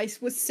and I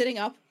was sitting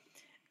up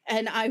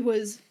and I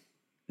was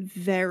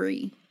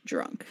very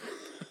drunk.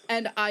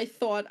 And I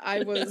thought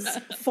I was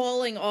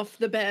falling off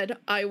the bed.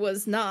 I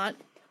was not.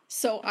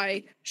 So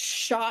I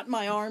shot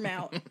my arm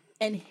out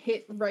and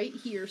hit right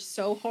here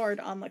so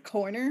hard on the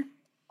corner.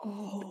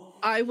 Oh,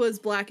 I was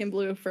black and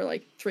blue for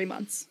like 3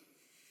 months.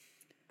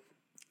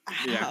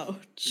 Yeah.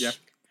 ouch. Yeah.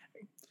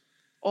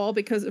 All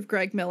because of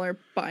Greg Miller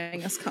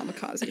buying us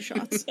kamikaze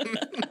shots.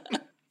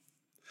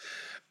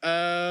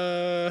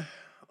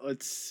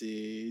 Let's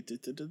see.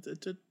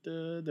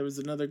 There was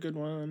another good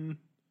one.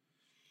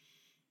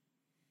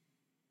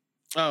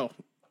 Oh,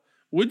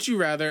 would you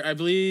rather? I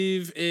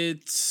believe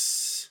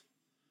it's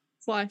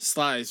Why?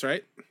 Sly's,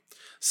 right?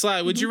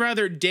 Sly, would you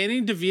rather Danny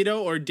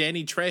DeVito or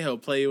Danny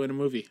Trejo play you in a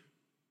movie?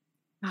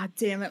 God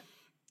damn it.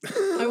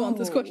 I want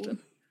this question.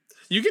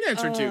 You can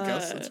answer too,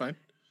 Kels. That's fine.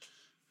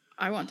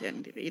 I want Danny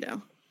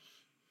DeVito.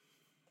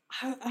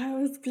 I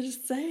was gonna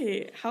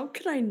say, how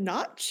could I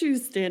not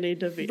choose Danny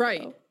DeVito?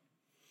 Right.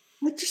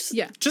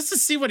 Yeah. Just to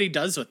see what he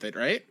does with it,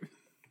 right?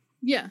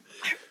 Yeah.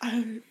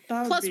 That would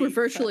Plus, be we're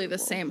virtually the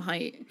incredible. same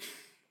height.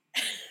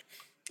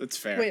 That's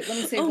fair. Wait, let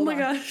me say. Oh my on.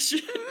 gosh.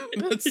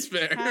 That's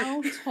fair.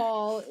 How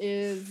tall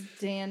is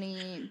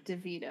Danny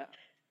DeVito?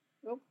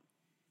 Oh.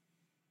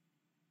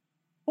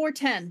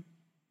 4'10".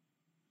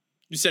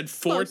 You said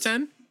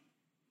 4'10"?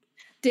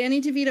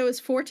 Danny DeVito is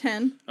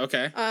 4'10".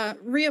 Okay.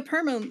 Rhea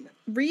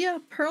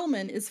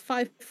Perlman is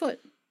 5 foot.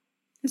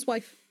 His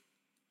wife.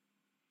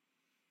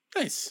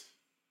 Nice.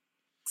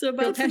 So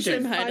about the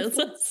attention. same height 5 as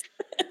us.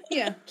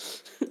 Yeah.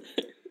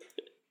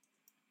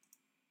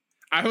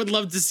 I would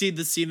love to see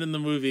the scene in the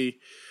movie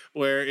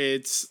where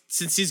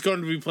since he's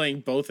going to be playing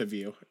both of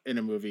you in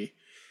a movie.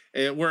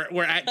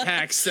 We're at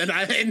PAX and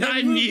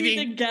I'm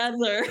meeting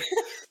together.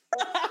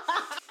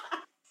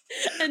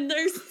 And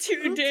there's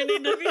 2 Danny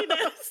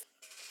DeVitos.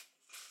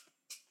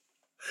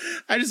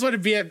 I just want to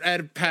be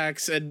at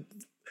PAX and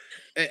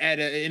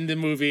in the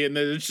movie, and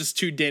there's just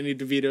 2 Danny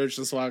DeVitos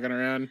just walking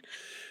around,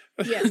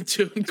 Yeah.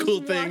 doing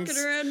cool things.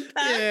 Walking around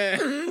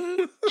PAX.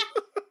 Yeah.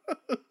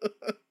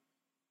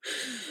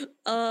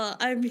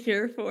 I'm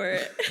here for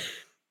it.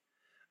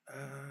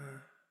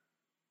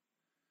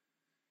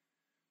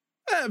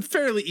 A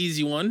fairly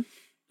easy one.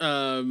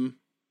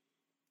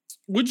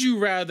 Would you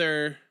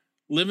rather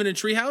live in a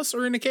treehouse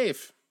or in a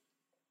cave?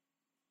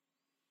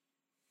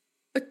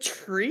 A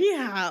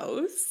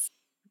treehouse?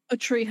 A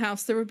tree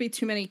house. There would be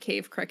too many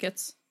cave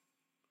crickets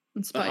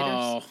and spiders.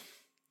 Oh,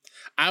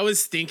 I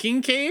was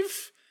thinking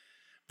cave,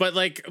 but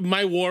like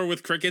my war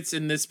with crickets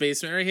in this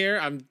basement right here,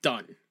 I'm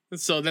done.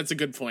 So that's a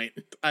good point.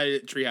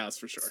 Treehouse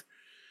for sure.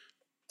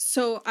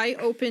 So I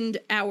opened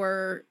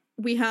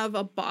we have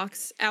a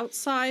box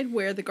outside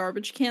where the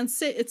garbage cans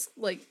sit. It's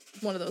like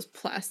one of those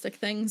plastic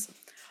things.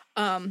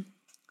 And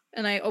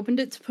I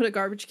opened it to put a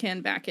garbage can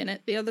back in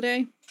it the other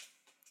day.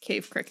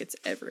 Cave crickets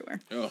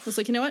everywhere. Ugh. I was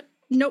like, you know what?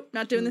 Nope,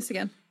 not doing this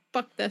again.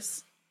 Fuck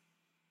this.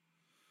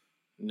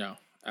 No,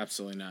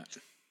 absolutely not.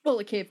 Full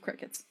of cave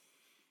crickets.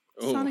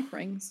 Oh. Sonic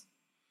rings.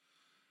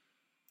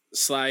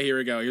 Sly, here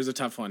we go. Here's a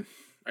tough one.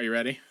 Are you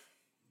ready?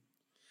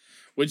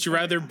 Would you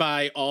rather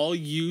buy all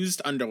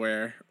used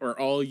underwear or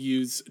all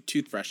used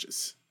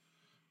toothbrushes?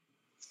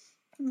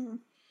 Oh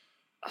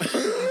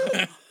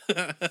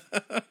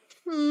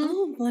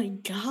my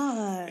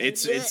god.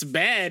 It's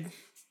bad.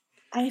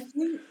 I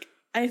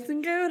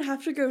think I would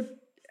have to go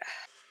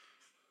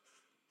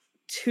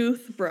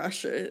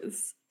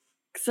toothbrushes.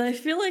 Because I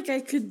feel like I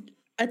could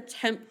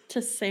attempt to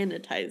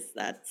sanitize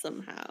that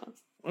somehow.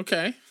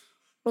 Okay.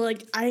 But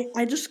like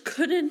I just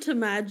couldn't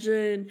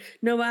imagine,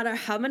 no matter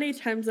how many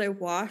times I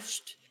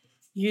washed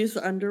used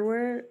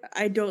underwear,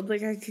 I don't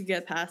think I could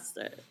get past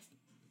it.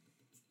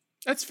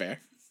 That's fair.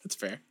 That's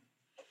fair.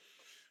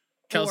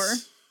 Or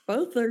Kels.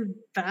 Both are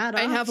bad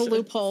I have a options.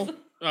 loophole.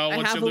 Oh, I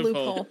what's have your a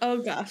loophole.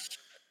 Oh gosh.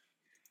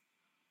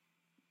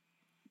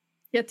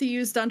 Get the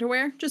used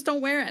underwear. Just don't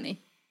wear any.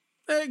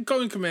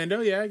 Going commando,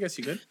 yeah, I guess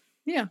you could.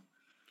 Yeah.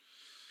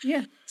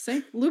 Yeah.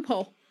 See?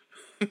 Loophole.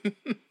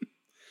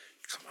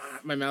 Come on,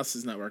 my mouse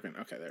is not working.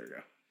 Okay, there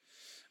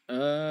we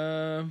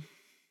go.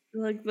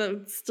 Like that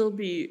would still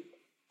be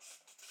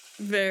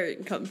very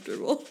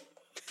uncomfortable.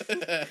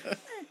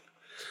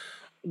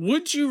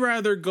 Would you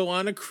rather go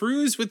on a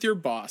cruise with your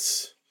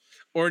boss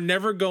or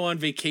never go on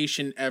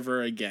vacation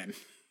ever again?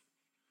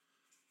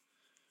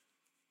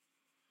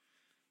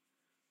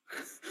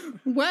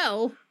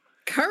 Well,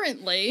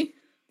 currently,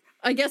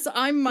 I guess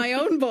I'm my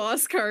own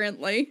boss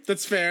currently.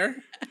 That's fair.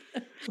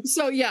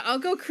 So yeah, I'll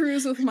go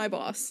cruise with my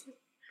boss.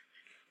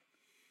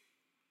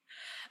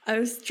 I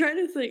was trying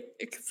to think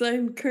because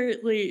I'm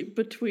currently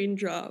between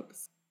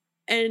jobs,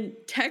 and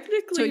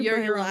technically, So you're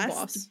my your own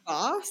last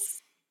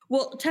boss.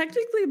 Well,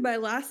 technically, my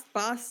last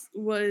boss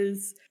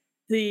was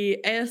the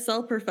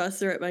ASL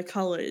professor at my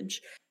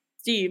college,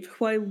 Steve,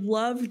 who I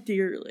love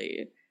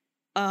dearly.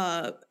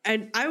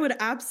 And I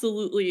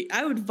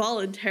would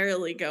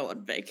voluntarily go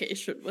on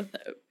vacation with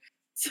him.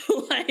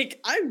 So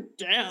like, I'm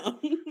down.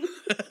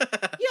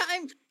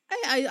 Yeah,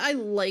 I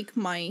like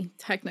my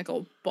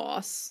technical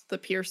boss, the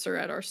piercer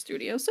at our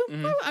studio, so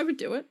I would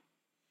do it.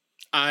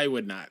 I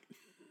would not.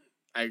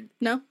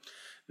 No.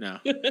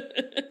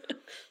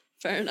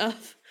 Fair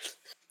enough.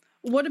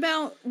 What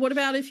about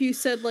if you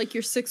said like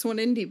your 6-1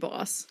 indie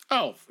boss?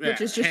 Oh, yeah,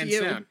 Which is just hands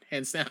you. down.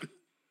 Hands down.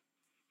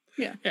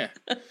 Yeah. Yeah.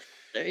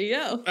 There you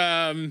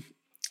go.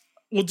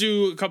 We'll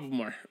do a couple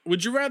more.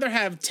 Would you rather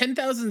have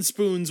 10,000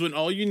 spoons when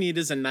all you need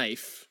is a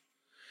knife?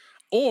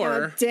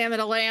 Or God damn it,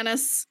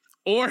 Alanis.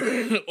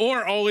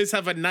 or always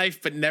have a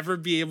knife but never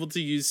be able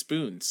to use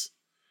spoons?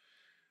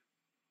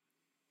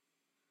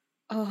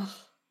 Oh,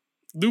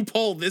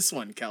 Loophole this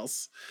one,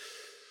 Kels.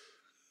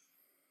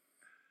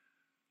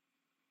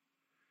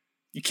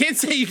 You can't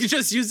say you can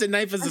just use a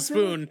knife as a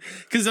spoon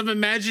because I'm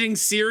imagining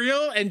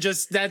cereal and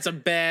just that's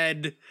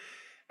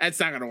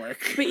not gonna work.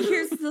 but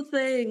here's the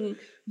thing: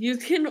 you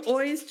can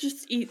always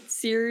just eat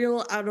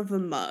cereal out of a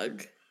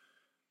mug.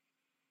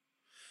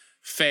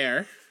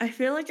 Fair. I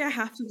feel like I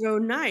have to go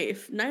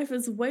knife. Knife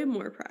is way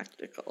more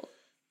practical.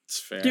 It's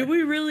fair. Do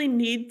we really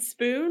need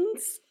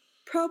spoons?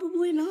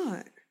 Probably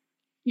not.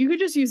 You could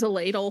just use a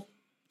ladle.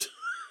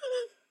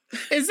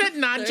 Is that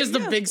not There just you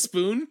a go. big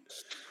spoon?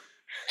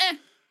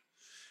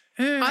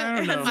 I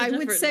don't know. Has a I would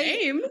different say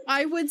name.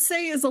 I would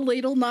say is a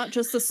ladle, not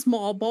just a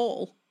small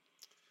bowl.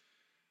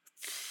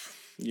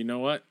 You know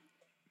what?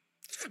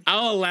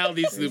 I'll allow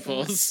these There's that.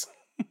 loopholes.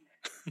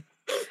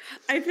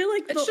 I feel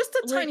like It's just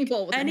a tiny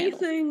bowl with a handle.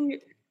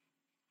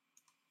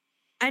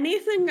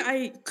 anything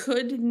I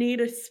could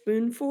need a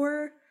spoon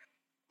for,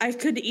 I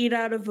could eat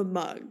out of a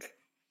mug.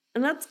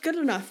 And that's good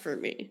enough for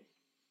me.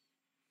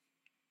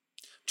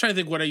 Trying to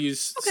think what I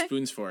use Okay.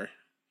 spoons for.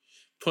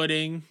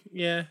 Pudding,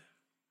 yeah.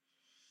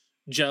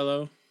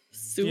 Jello,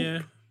 Soup.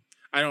 yeah.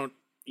 I don't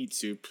eat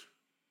soup, I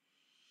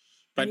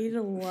but eat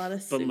a lot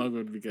of soup. mug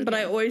would be good. But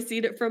I always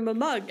eat it from a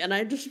mug and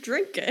I just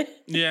drink it.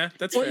 Yeah,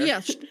 that's Well, fair.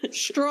 yeah,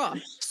 straw,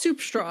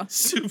 soup straw,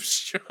 Soup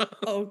straw.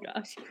 Oh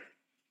gosh.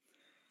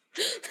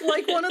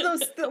 like one of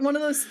those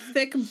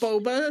thick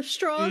boba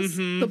straws,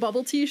 Mhm. the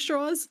bubble tea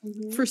straws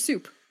Mhm. for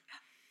soup.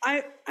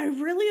 I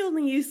really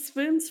only use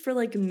spoons for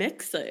like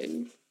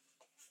mixing.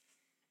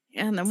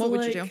 Yeah, and then what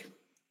would you do?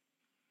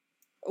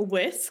 A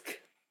whisk?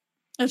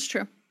 That's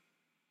true.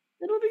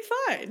 It'll be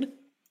fine.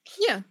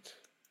 Yeah,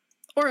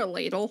 or a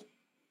ladle.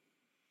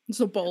 It's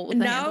a bowl with a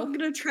Now handle. I'm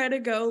gonna try to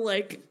go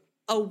like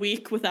a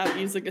week without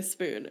using a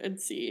spoon and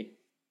see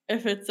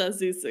if it's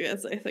as easy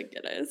as I think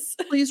it is.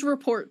 Please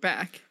report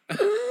back.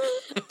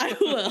 I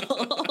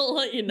will. I'll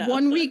let you know.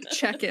 1 week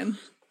check-in.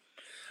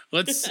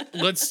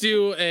 Let's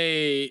do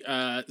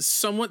a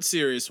somewhat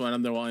serious one,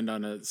 and then we'll end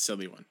on a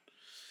silly one.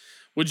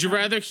 Would you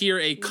rather hear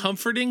a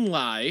comforting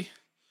lie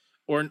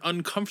or an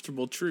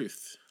uncomfortable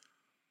truth?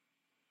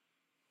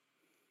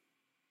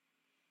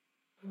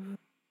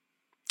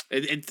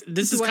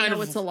 This is Do I kind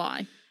know of. it's a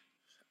lie?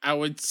 I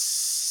would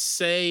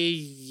say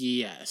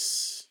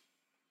yes.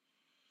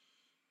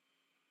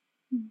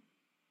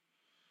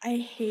 I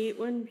hate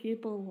when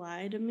people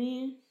lie to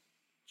me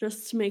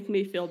just to make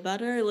me feel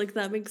better. Like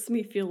that makes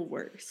me feel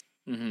worse.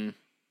 Mm-hmm.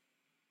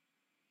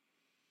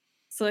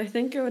 So I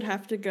think I would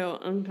have to go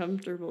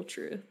uncomfortable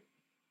truth.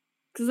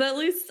 Because at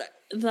least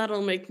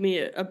that'll make me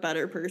a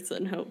better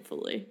person,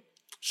 hopefully.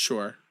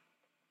 Sure.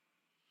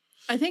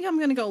 I think I'm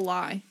gonna go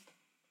lie.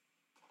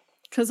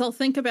 Because I'll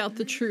think about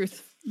the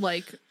truth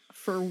like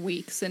for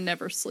weeks and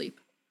never sleep.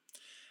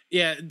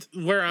 Yeah,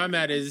 where I'm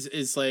at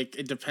is like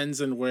it depends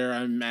on where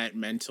I'm at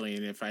mentally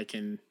and if I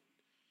can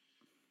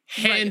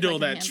handle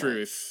that handle it.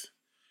 truth.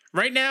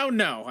 Right now,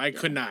 no, I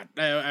could not.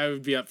 I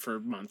would be up for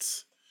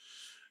months.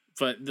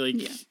 But like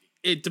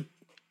Yeah.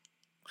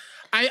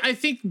 I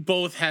think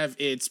both have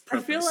its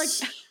purpose. I feel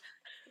like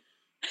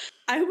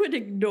I would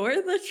ignore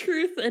the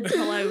truth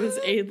until I was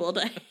able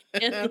to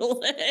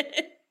handle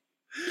it.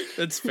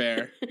 That's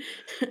fair.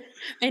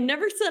 I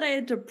never said I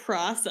had to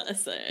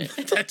process it.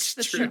 That's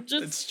true.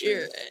 Just That's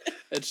hear true.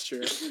 That's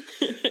true.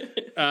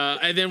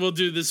 And then we'll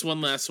do this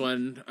one last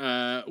one.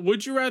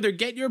 Would you rather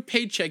get your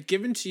paycheck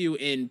given to you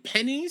in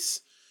pennies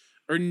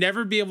or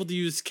never be able to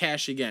use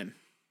cash again?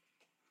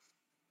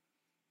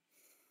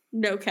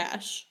 No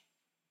cash.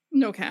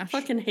 No cash.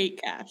 Fucking hate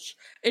cash.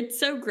 It's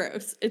so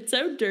gross. It's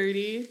so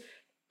dirty.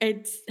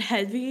 It's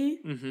heavy.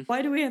 Mm-hmm.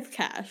 Why do we have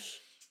cash?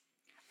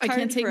 I Hard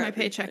can't take for my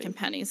paycheck everything. in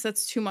pennies.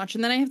 That's too much.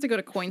 And then I have to go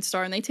to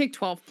Coinstar and they take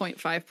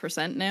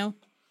 12.5% now.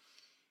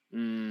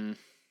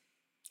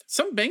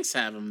 Some banks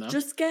have them though.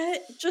 Just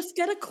get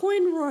a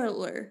coin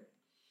roller.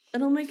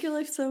 It'll make your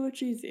life so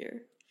much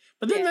easier.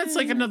 But then that's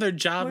like Yeah. another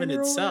job in Coin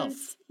itself.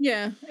 rollers.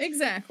 Yeah,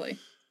 exactly.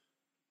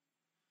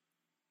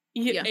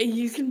 Yeah.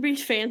 You can be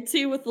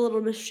fancy with a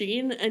little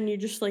machine and you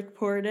just like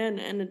pour it in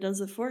and it does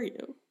it for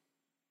you.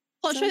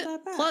 Plus, It's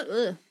not that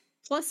bad.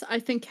 plus, I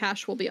think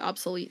cash will be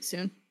obsolete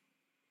soon.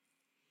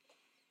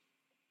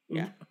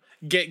 Yeah.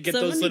 Get So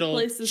those many little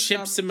places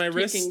chips stopped in my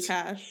taking wrist.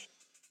 Cash.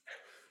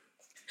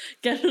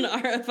 Get an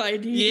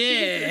RFID.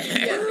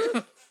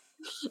 Yeah.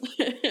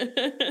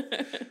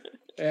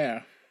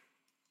 Yeah.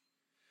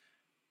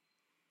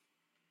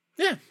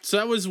 Yeah. So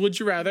that was Would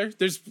You Rather.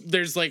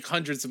 There's like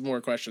hundreds of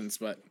more questions,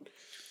 but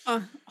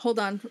Hold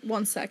on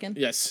 1 second.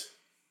 yes.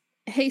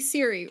 Hey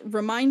Siri,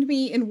 remind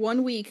me in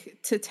 1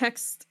 week to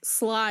text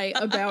Sly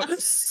about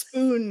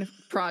Spoon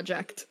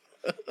Project.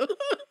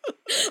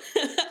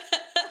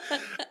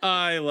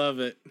 I love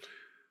it.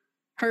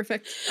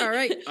 Perfect. All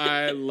right.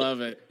 I love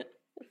it.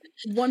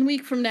 1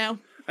 week from now.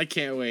 I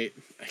can't wait.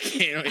 I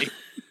can't wait.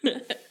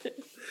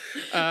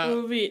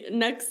 We'll be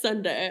next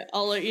Sunday.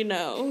 I'll let you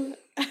know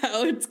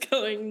how it's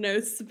going. No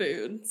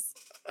spoons.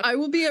 I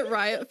will be at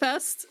Riot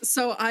Fest,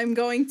 so I'm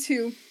going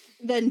to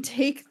then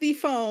take the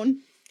phone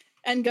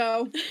and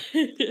go,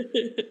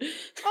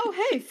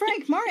 oh, hey,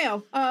 Frank,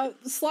 Mario,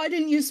 Sly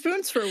didn't use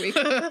spoons for a week.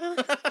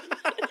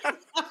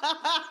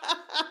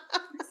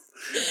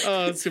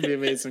 Oh, it's going to be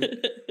amazing.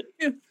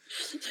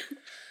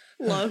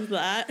 Love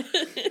that.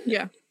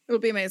 Yeah, it'll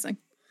be amazing.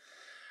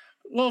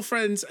 Well,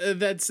 friends,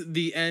 that's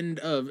the end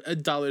of A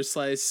Dollar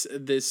Slice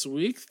this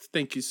week.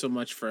 Thank you so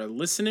much for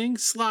listening.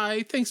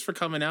 Sly, thanks for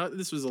coming out.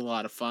 This was a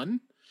lot of fun.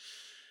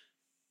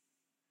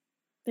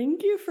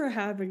 Thank you for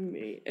having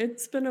me.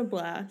 It's been a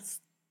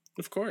blast.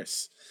 Of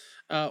course.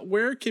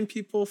 Where can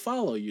people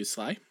follow you,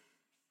 Sly?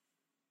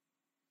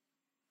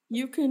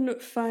 You can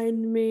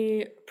find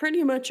me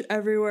pretty much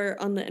everywhere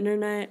on the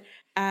internet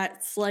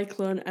at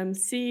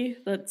SlyCloneMC.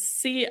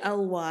 That's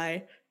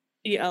ClyClone.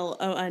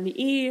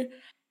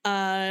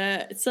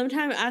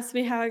 Sometime ask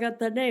me how I got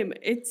that name.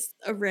 It's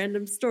a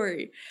random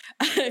story.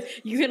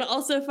 You can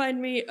also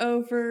find me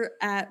over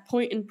at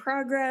Point in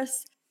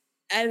Progress.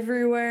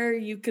 Everywhere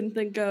you can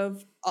think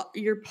of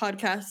your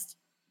podcast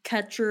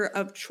catcher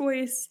of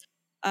choice,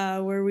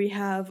 where we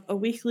have a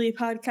weekly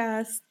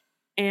podcast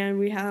and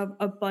we have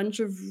a bunch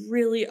of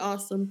really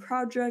awesome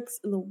projects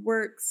in the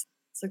works.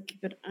 So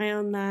keep an eye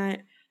on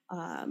that.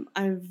 I'm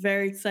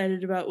very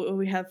excited about what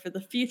we have for the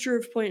future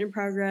of Point in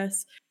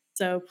Progress.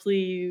 So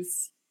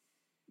please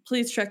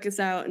check us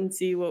out and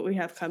see what we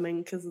have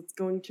coming, because it's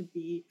going to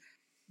be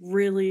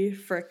really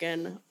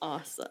freaking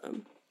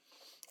awesome.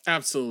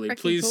 Absolutely.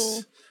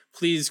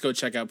 Please go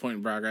check out Point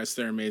in Progress.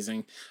 They're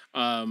amazing.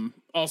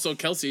 Also,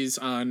 Kelsey's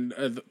on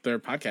their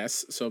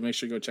podcast, so make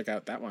sure you go check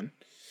out that one.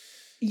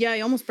 Yeah,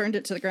 I almost burned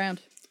it to the ground.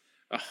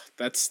 Oh,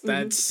 that's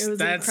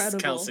incredible.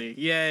 Kelsey.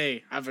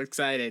 Yay! I'm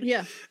excited.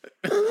 Yeah,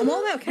 I'm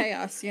all about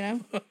chaos, you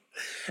know.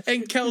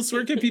 And Kels,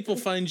 where can people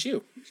find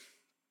you?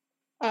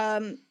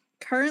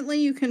 Currently,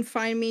 you can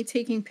find me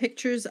taking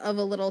pictures of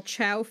a little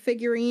Chow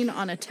figurine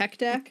on a tech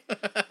deck.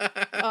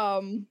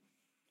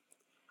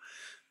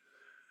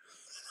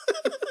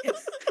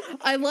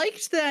 I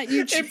liked that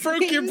you. It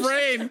broke your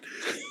brain.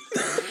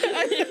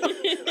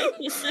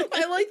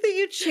 I like that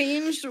you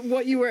changed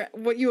what you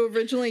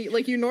originally,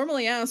 like, you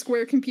normally ask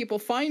where can people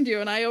find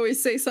you, and I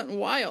always say something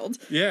wild.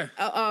 Yeah.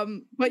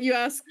 But you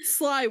asked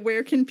Sly,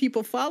 where can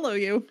people follow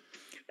you?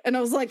 And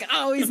I was like,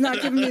 oh, he's not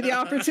giving me the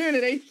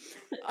opportunity.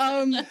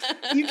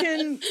 You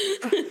can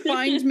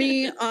find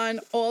me on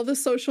all the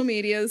social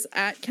medias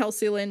at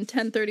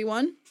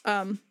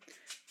KelseyLynn1031.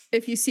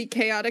 If you see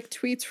chaotic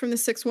tweets from the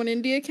 61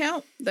 Indie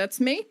account,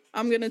 that's me.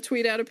 I'm going to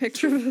tweet out a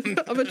picture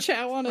of a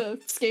Chow on a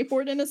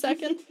skateboard in a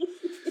second.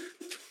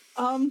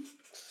 And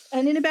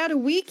in about a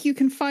week, you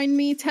can find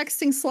me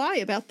texting Sly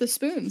about the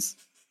spoons.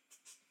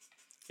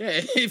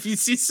 Yeah, if you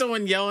see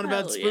someone yelling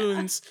about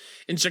spoons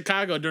in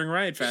Chicago during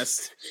Riot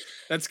Fest,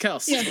 that's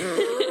Kels. Yeah.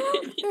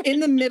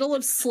 In the middle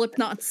of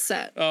Slipknot's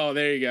set. Oh,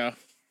 there you go.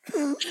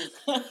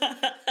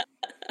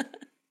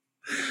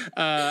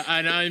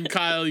 And I'm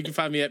Kyle. You can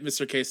find me at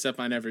Mr. K-Step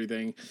on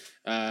everything.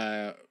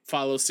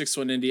 Follow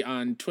 61 Indie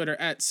on Twitter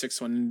at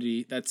 61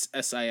 Indie. That's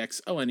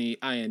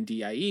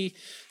SIXONEINDIE.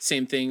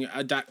 Same thing,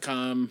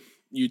 .com,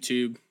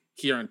 YouTube,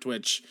 here on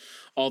Twitch,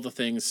 all the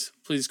things.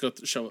 Please go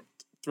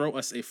throw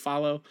us a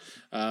follow.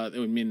 It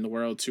would mean the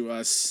world to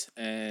us.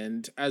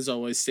 And as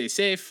always, stay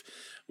safe.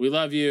 We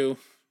love you.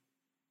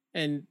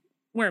 And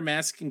wear a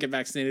mask and get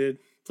vaccinated,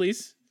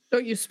 please.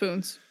 Don't use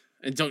spoons.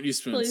 And don't use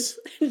spoons.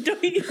 Please,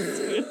 don't use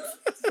spoons.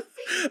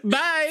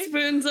 Bye.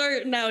 Spoons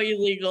are now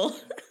illegal.